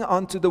coming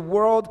onto the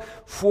world,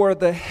 for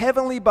the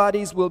heavenly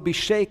bodies will be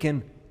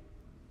shaken.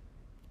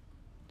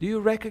 Do you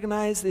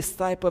recognize this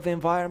type of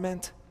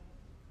environment?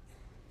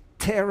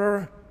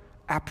 Terror,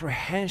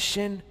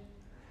 apprehension,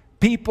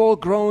 people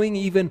growing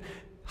even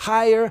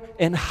higher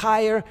and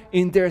higher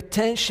in their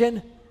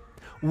tension.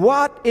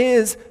 What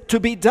is to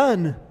be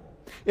done?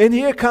 And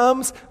here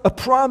comes a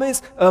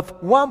promise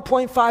of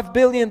 $1.5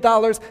 billion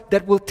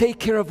that will take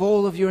care of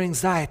all of your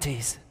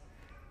anxieties,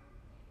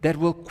 that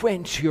will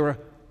quench your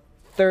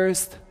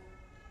thirst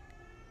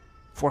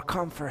for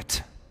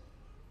comfort.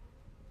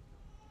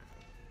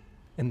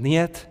 And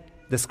yet,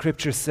 the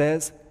scripture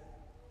says,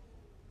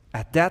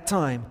 at that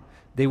time,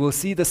 they will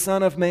see the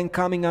Son of Man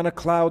coming on a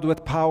cloud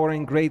with power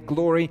and great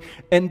glory.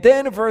 And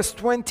then verse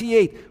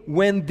 28,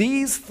 when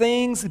these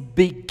things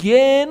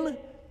begin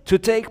to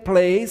take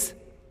place,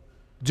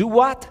 do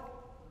what?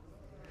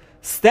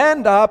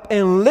 Stand up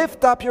and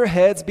lift up your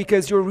heads,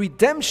 because your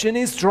redemption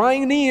is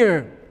drawing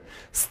near.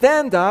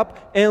 Stand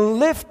up and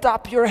lift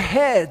up your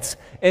heads.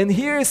 And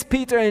here is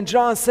Peter and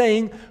John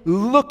saying,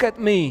 look at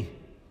me.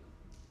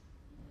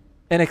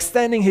 And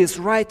extending his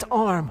right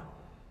arm,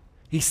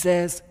 he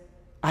says,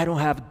 I don't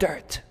have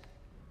dirt,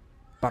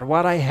 but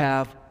what I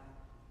have,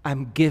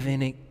 I'm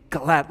giving it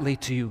gladly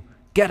to you.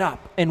 Get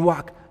up and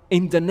walk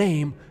in the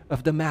name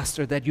of the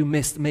Master that you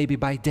missed maybe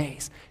by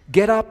days.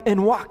 Get up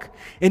and walk.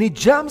 And he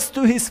jumps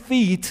to his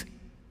feet,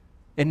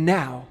 and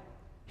now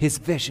his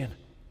vision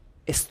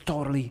is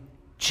totally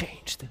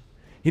changed.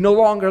 He no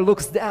longer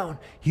looks down,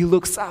 he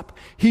looks up.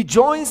 He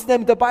joins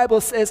them, the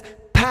Bible says,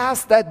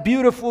 past that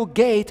beautiful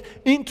gate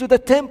into the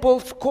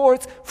temple's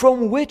courts,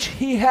 from which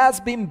he has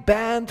been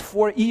banned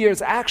for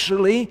years,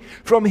 actually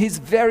from his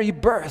very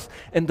birth.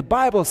 And the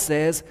Bible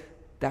says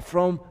that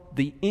from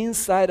the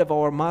inside of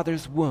our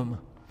mother's womb,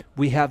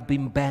 we have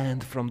been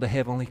banned from the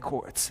heavenly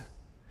courts.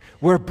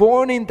 We're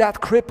born in that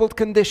crippled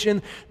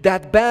condition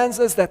that bans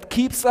us, that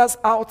keeps us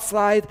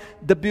outside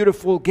the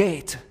beautiful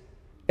gate.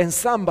 And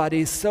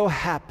somebody is so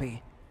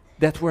happy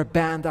that were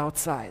bound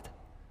outside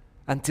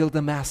until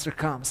the master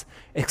comes,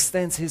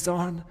 extends his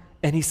arm,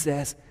 and he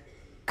says,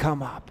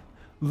 come up,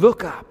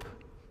 look up.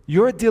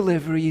 Your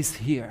delivery is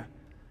here.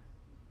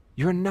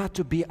 You're not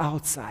to be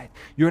outside.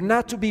 You're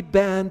not to be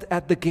bound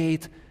at the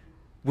gate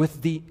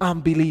with the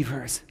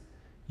unbelievers.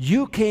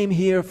 You came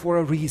here for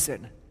a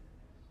reason,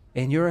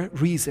 and your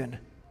reason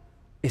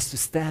is to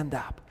stand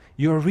up.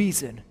 Your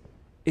reason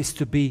is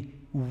to be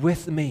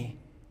with me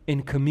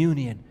in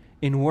communion,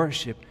 in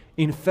worship,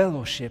 in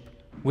fellowship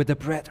with the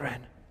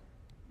brethren.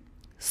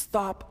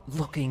 Stop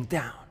looking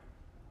down.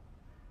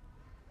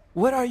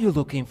 What are you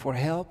looking for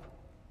help?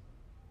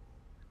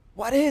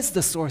 What is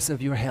the source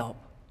of your help?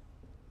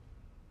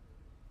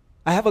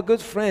 I have a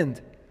good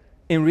friend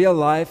in real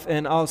life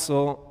and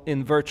also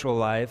in virtual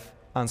life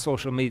on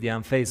social media,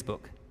 on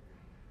Facebook.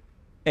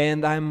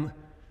 And I'm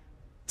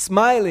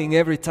smiling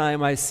every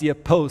time I see a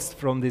post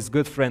from this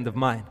good friend of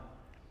mine.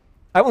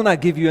 I will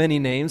not give you any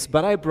names,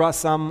 but I brought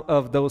some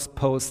of those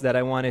posts that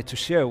I wanted to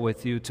share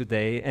with you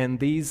today, and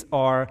these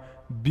are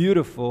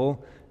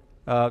beautiful.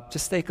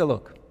 Just take a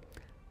look.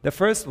 The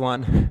first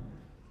one,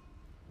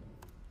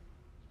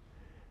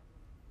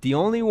 the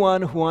only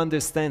one who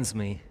understands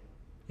me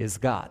is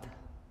God.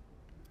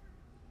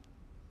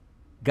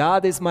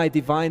 God is my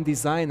divine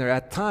designer.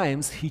 At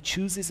times, He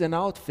chooses an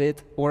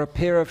outfit or a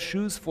pair of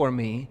shoes for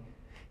me.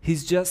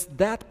 He's just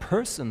that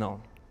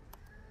personal.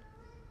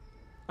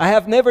 I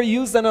have never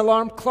used an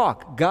alarm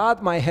clock.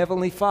 God, my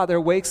Heavenly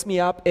Father, wakes me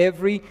up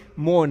every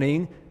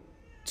morning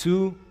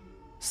to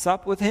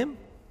sup with Him.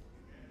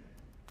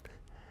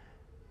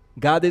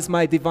 God is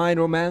my divine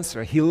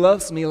romancer. He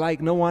loves me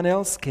like no one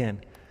else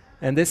can.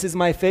 And this is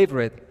my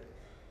favorite.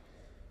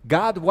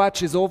 God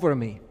watches over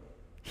me.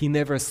 He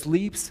never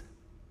sleeps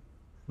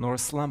nor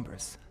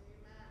slumbers.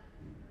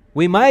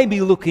 We might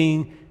be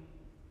looking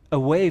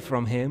away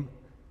from Him,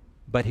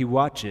 but He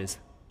watches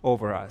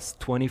over us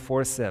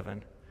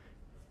 24/7.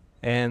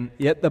 And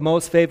yet the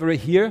most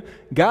favorite here,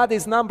 God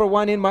is number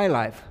one in my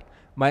life.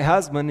 My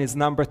husband is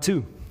number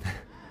two.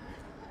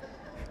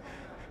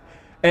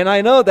 And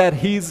I know that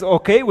he's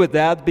okay with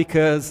that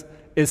because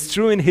it's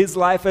true in his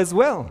life as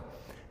well.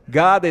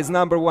 God is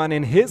number one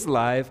in his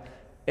life,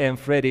 and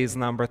Freddie is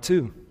number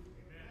two.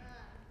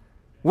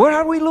 Where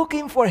are we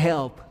looking for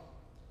help?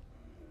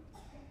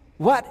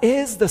 What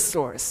is the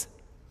source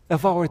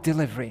of our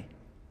delivery?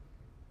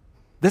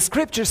 The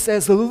scripture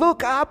says,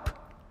 look up.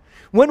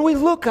 When we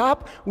look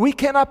up, we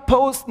cannot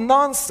post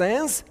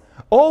nonsense.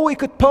 All we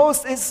could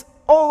post is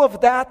all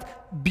of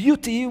that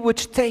beauty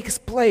which takes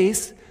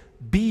place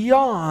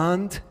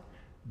beyond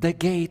the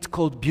gate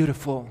called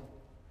beautiful.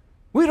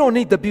 We don't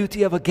need the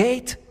beauty of a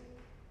gate.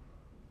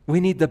 We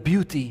need the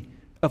beauty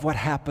of what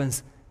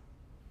happens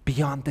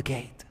beyond the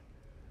gate,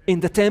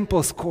 in the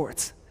temple's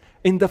courts,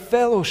 in the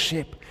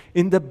fellowship,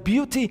 in the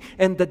beauty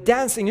and the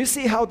dancing. You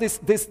see how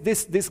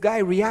this guy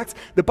reacts?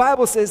 The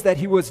Bible says that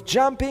he was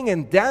jumping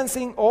and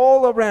dancing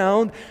all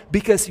around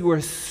because he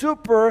was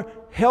super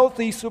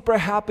healthy, super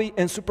happy,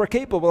 and super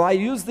capable. I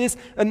use this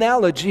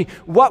analogy.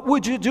 What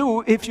would you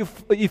do if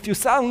you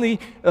suddenly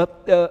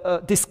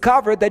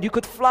discovered that you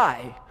could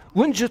fly?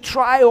 Wouldn't you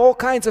try all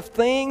kinds of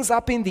things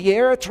up in the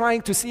air,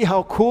 trying to see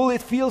how cool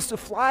it feels to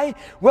fly?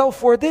 Well,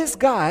 for this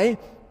guy,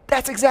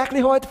 that's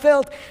exactly how it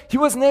felt. He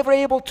was never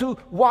able to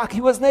walk. He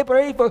was never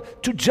able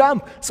to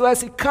jump. So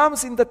as he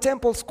comes in the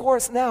temple's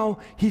courts now,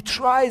 he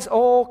tries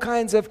all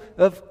kinds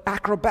of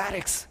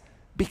acrobatics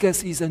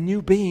because he's a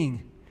new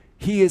being.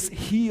 He is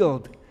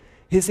healed.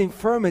 His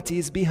infirmity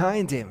is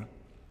behind him.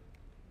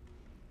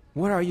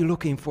 Where are you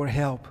looking for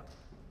help?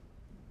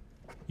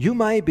 You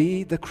might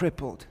be the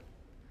crippled,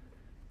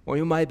 or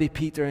you might be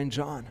Peter and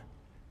John,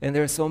 and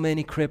there are so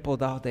many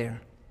crippled out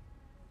there.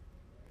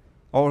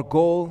 Our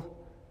goal,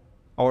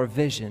 our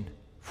vision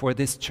for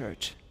this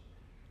church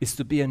is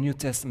to be a New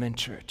Testament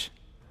church.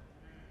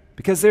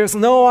 Because there's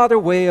no other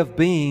way of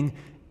being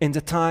in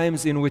the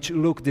times in which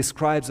Luke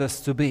describes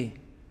us to be.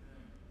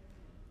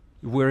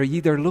 We're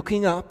either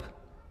looking up,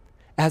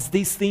 as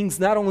these things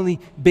not only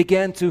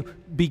begin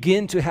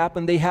to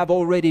happen, they have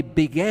already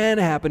began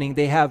happening.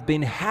 They have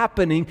been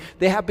happening.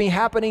 They have been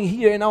happening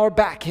here in our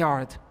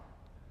backyard.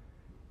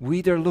 We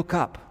either look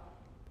up,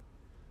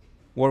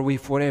 or we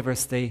forever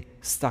stay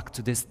stuck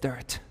to this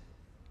dirt.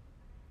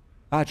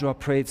 Adjoa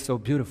prayed so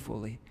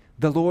beautifully.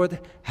 The Lord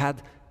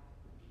had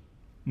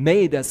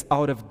made us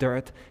out of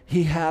dirt.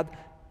 He had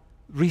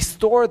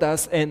restored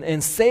us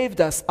and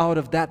saved us out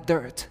of that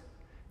dirt.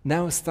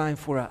 Now it's time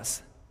for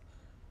us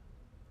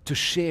to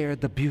share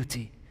the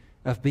beauty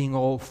of being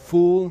all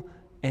full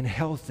and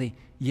healthy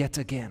yet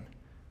again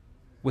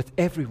with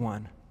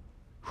everyone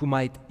who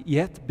might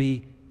yet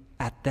be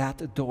at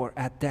that door,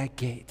 at that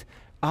gate,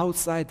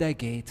 outside that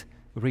gate,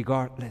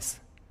 regardless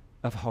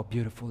of how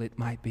beautiful it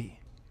might be.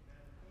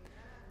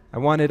 I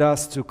wanted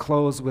us to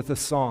close with a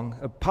song,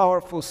 a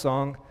powerful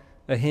song,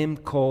 a hymn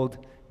called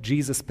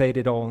Jesus Paid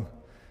It All.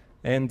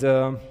 And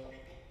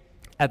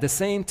at the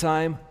same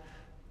time,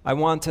 I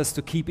want us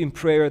to keep in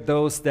prayer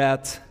those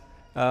that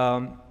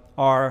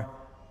are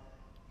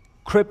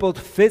crippled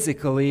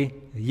physically,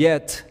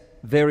 yet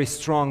very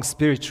strong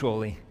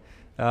spiritually.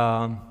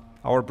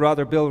 Our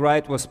brother Bill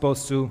Wright was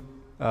supposed to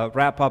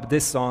wrap up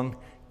this song.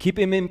 Keep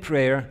him in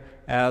prayer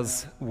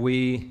as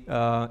we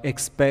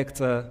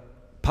expect a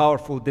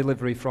powerful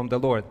delivery from the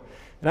Lord.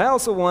 And I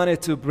also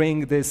wanted to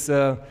bring this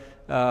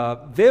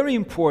very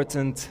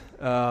important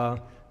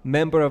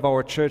member of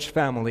our church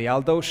family,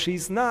 although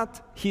she's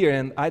not here,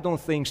 and I don't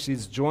think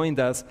she's joined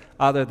us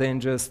other than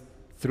just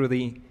through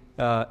the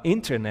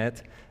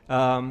internet.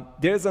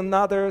 There's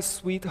another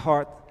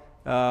sweetheart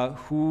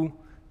who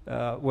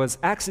was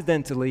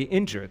accidentally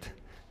injured.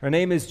 Her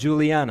name is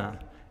Juliana,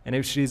 and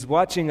if she's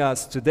watching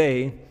us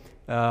today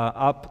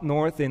up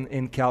north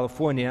in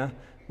California,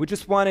 we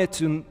just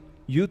wanted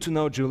you to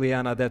know,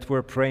 Juliana, that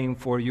we're praying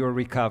for your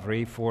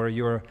recovery, for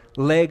your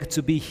leg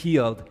to be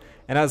healed.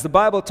 And as the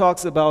Bible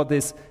talks about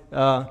this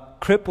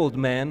crippled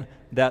man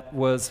that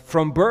was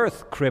from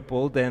birth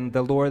crippled and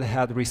the Lord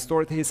had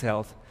restored his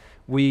health,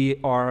 we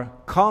are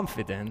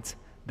confident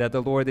that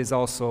the Lord is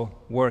also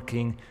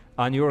working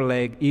on your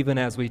leg even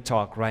as we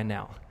talk right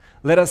now.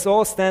 Let us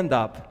all stand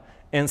up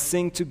and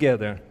sing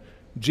together,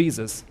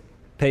 Jesus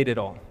paid it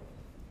all.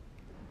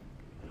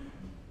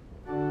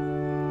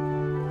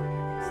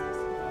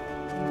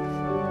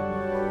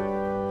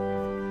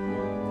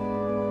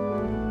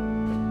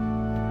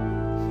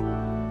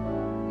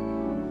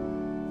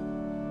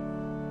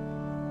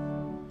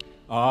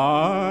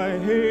 I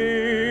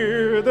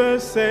hear the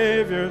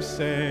Savior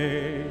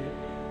say,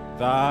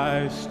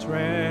 thy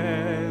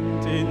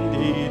strength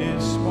indeed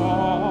is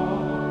small.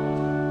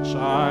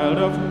 Child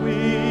of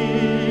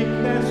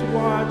weakness,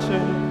 watch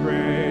and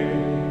pray.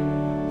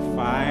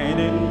 Find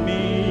in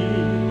me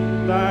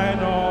thine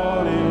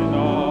all in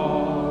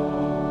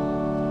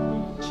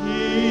all.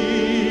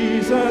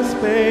 Jesus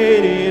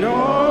paid it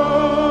all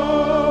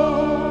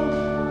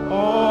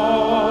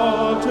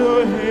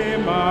to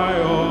him I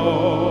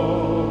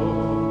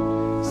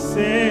owe.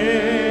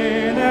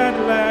 Sin had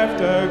left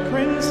a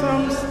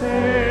crimson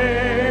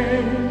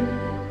stain,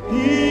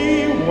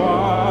 he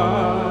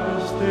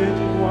washed it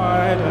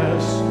white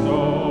as snow.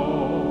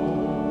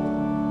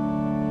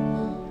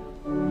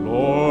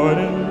 Lord,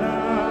 and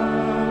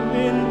now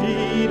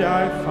indeed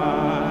I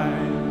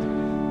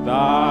find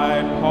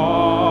thy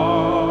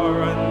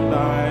power and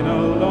thine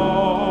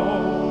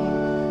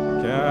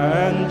alone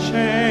can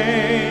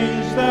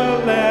change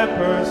the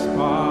leper's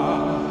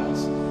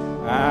spots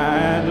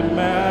and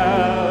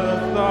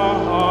melt the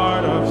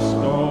heart of stone.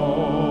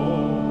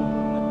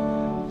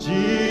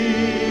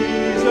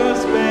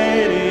 Jesus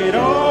paid it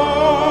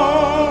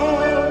all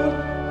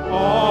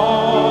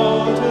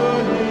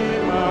to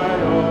him I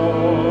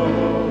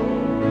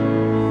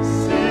owe.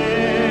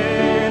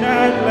 Sin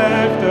had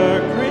left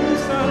a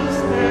crimson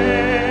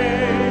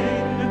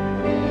stain,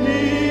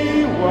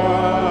 he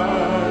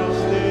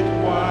washed it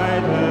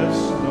white as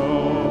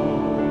snow.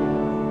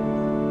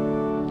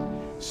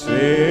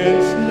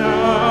 Since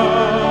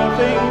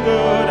nothing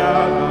good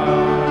I've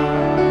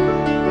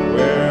done,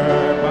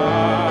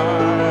 whereby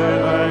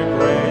thy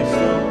grace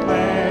to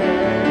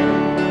claim,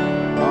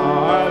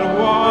 I'll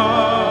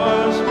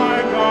wash my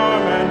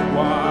garment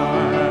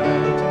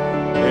white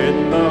in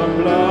the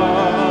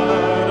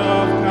blood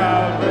of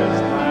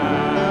Calvary's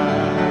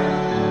Lamb.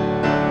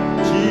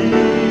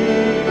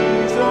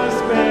 Jesus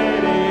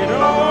paid it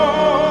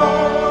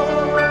all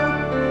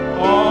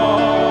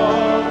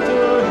to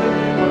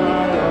him I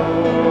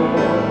owe.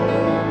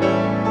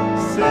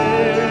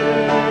 Sin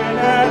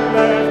had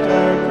left a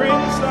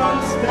crimson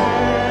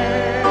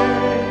stain,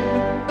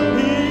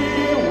 he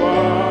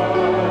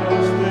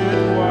washed it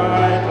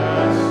white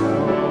as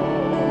snow.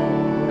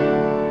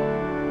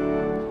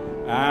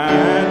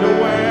 And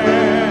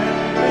when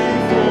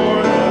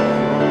before the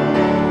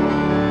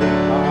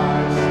throne I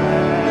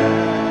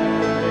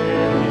stand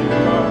in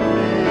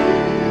complete,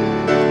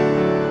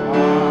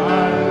 I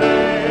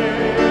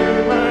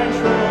lay my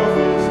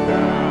trophies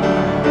down,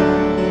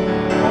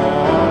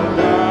 all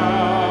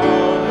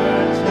down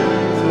at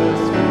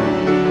Jesus'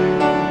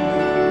 feet.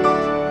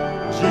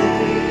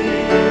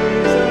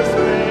 Jesus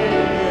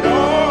paid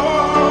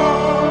all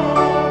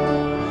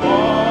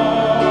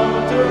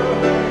to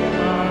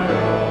him I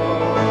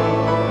owe.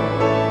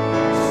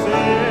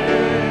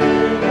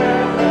 Sin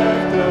had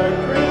left a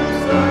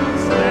crimson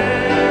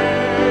stain,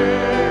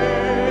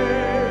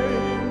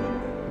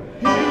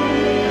 he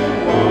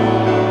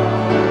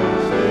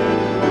washed it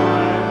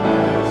white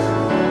as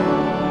snow.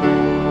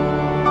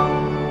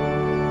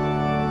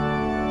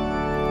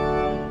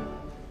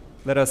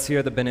 Let us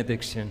hear the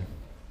benediction.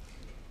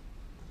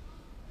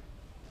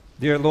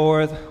 Dear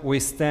Lord, we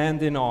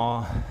stand in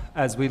awe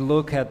as we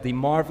look at the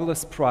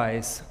marvelous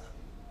price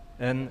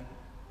and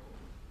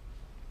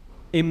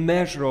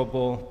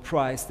immeasurable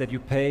price that you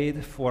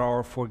paid for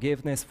our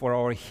forgiveness, for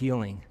our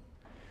healing.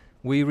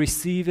 We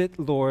receive it,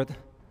 Lord,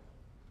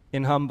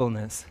 in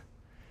humbleness.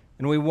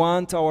 And we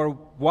want our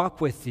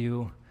walk with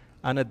you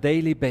on a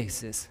daily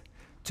basis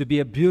to be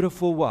a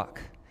beautiful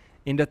walk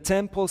in the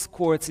temple's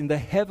courts, in the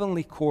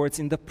heavenly courts,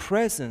 in the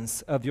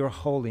presence of your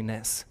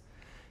holiness.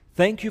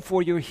 Thank you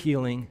for your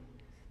healing.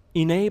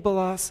 Enable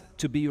us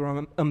to be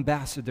your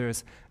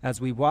ambassadors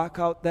as we walk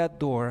out that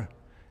door,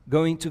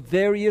 going to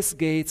various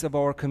gates of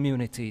our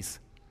communities,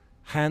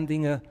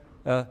 handing a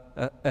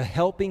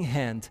helping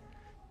hand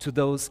to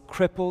those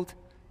crippled,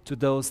 to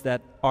those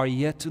that are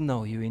yet to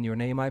know you. In your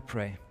name I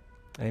pray.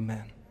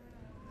 Amen.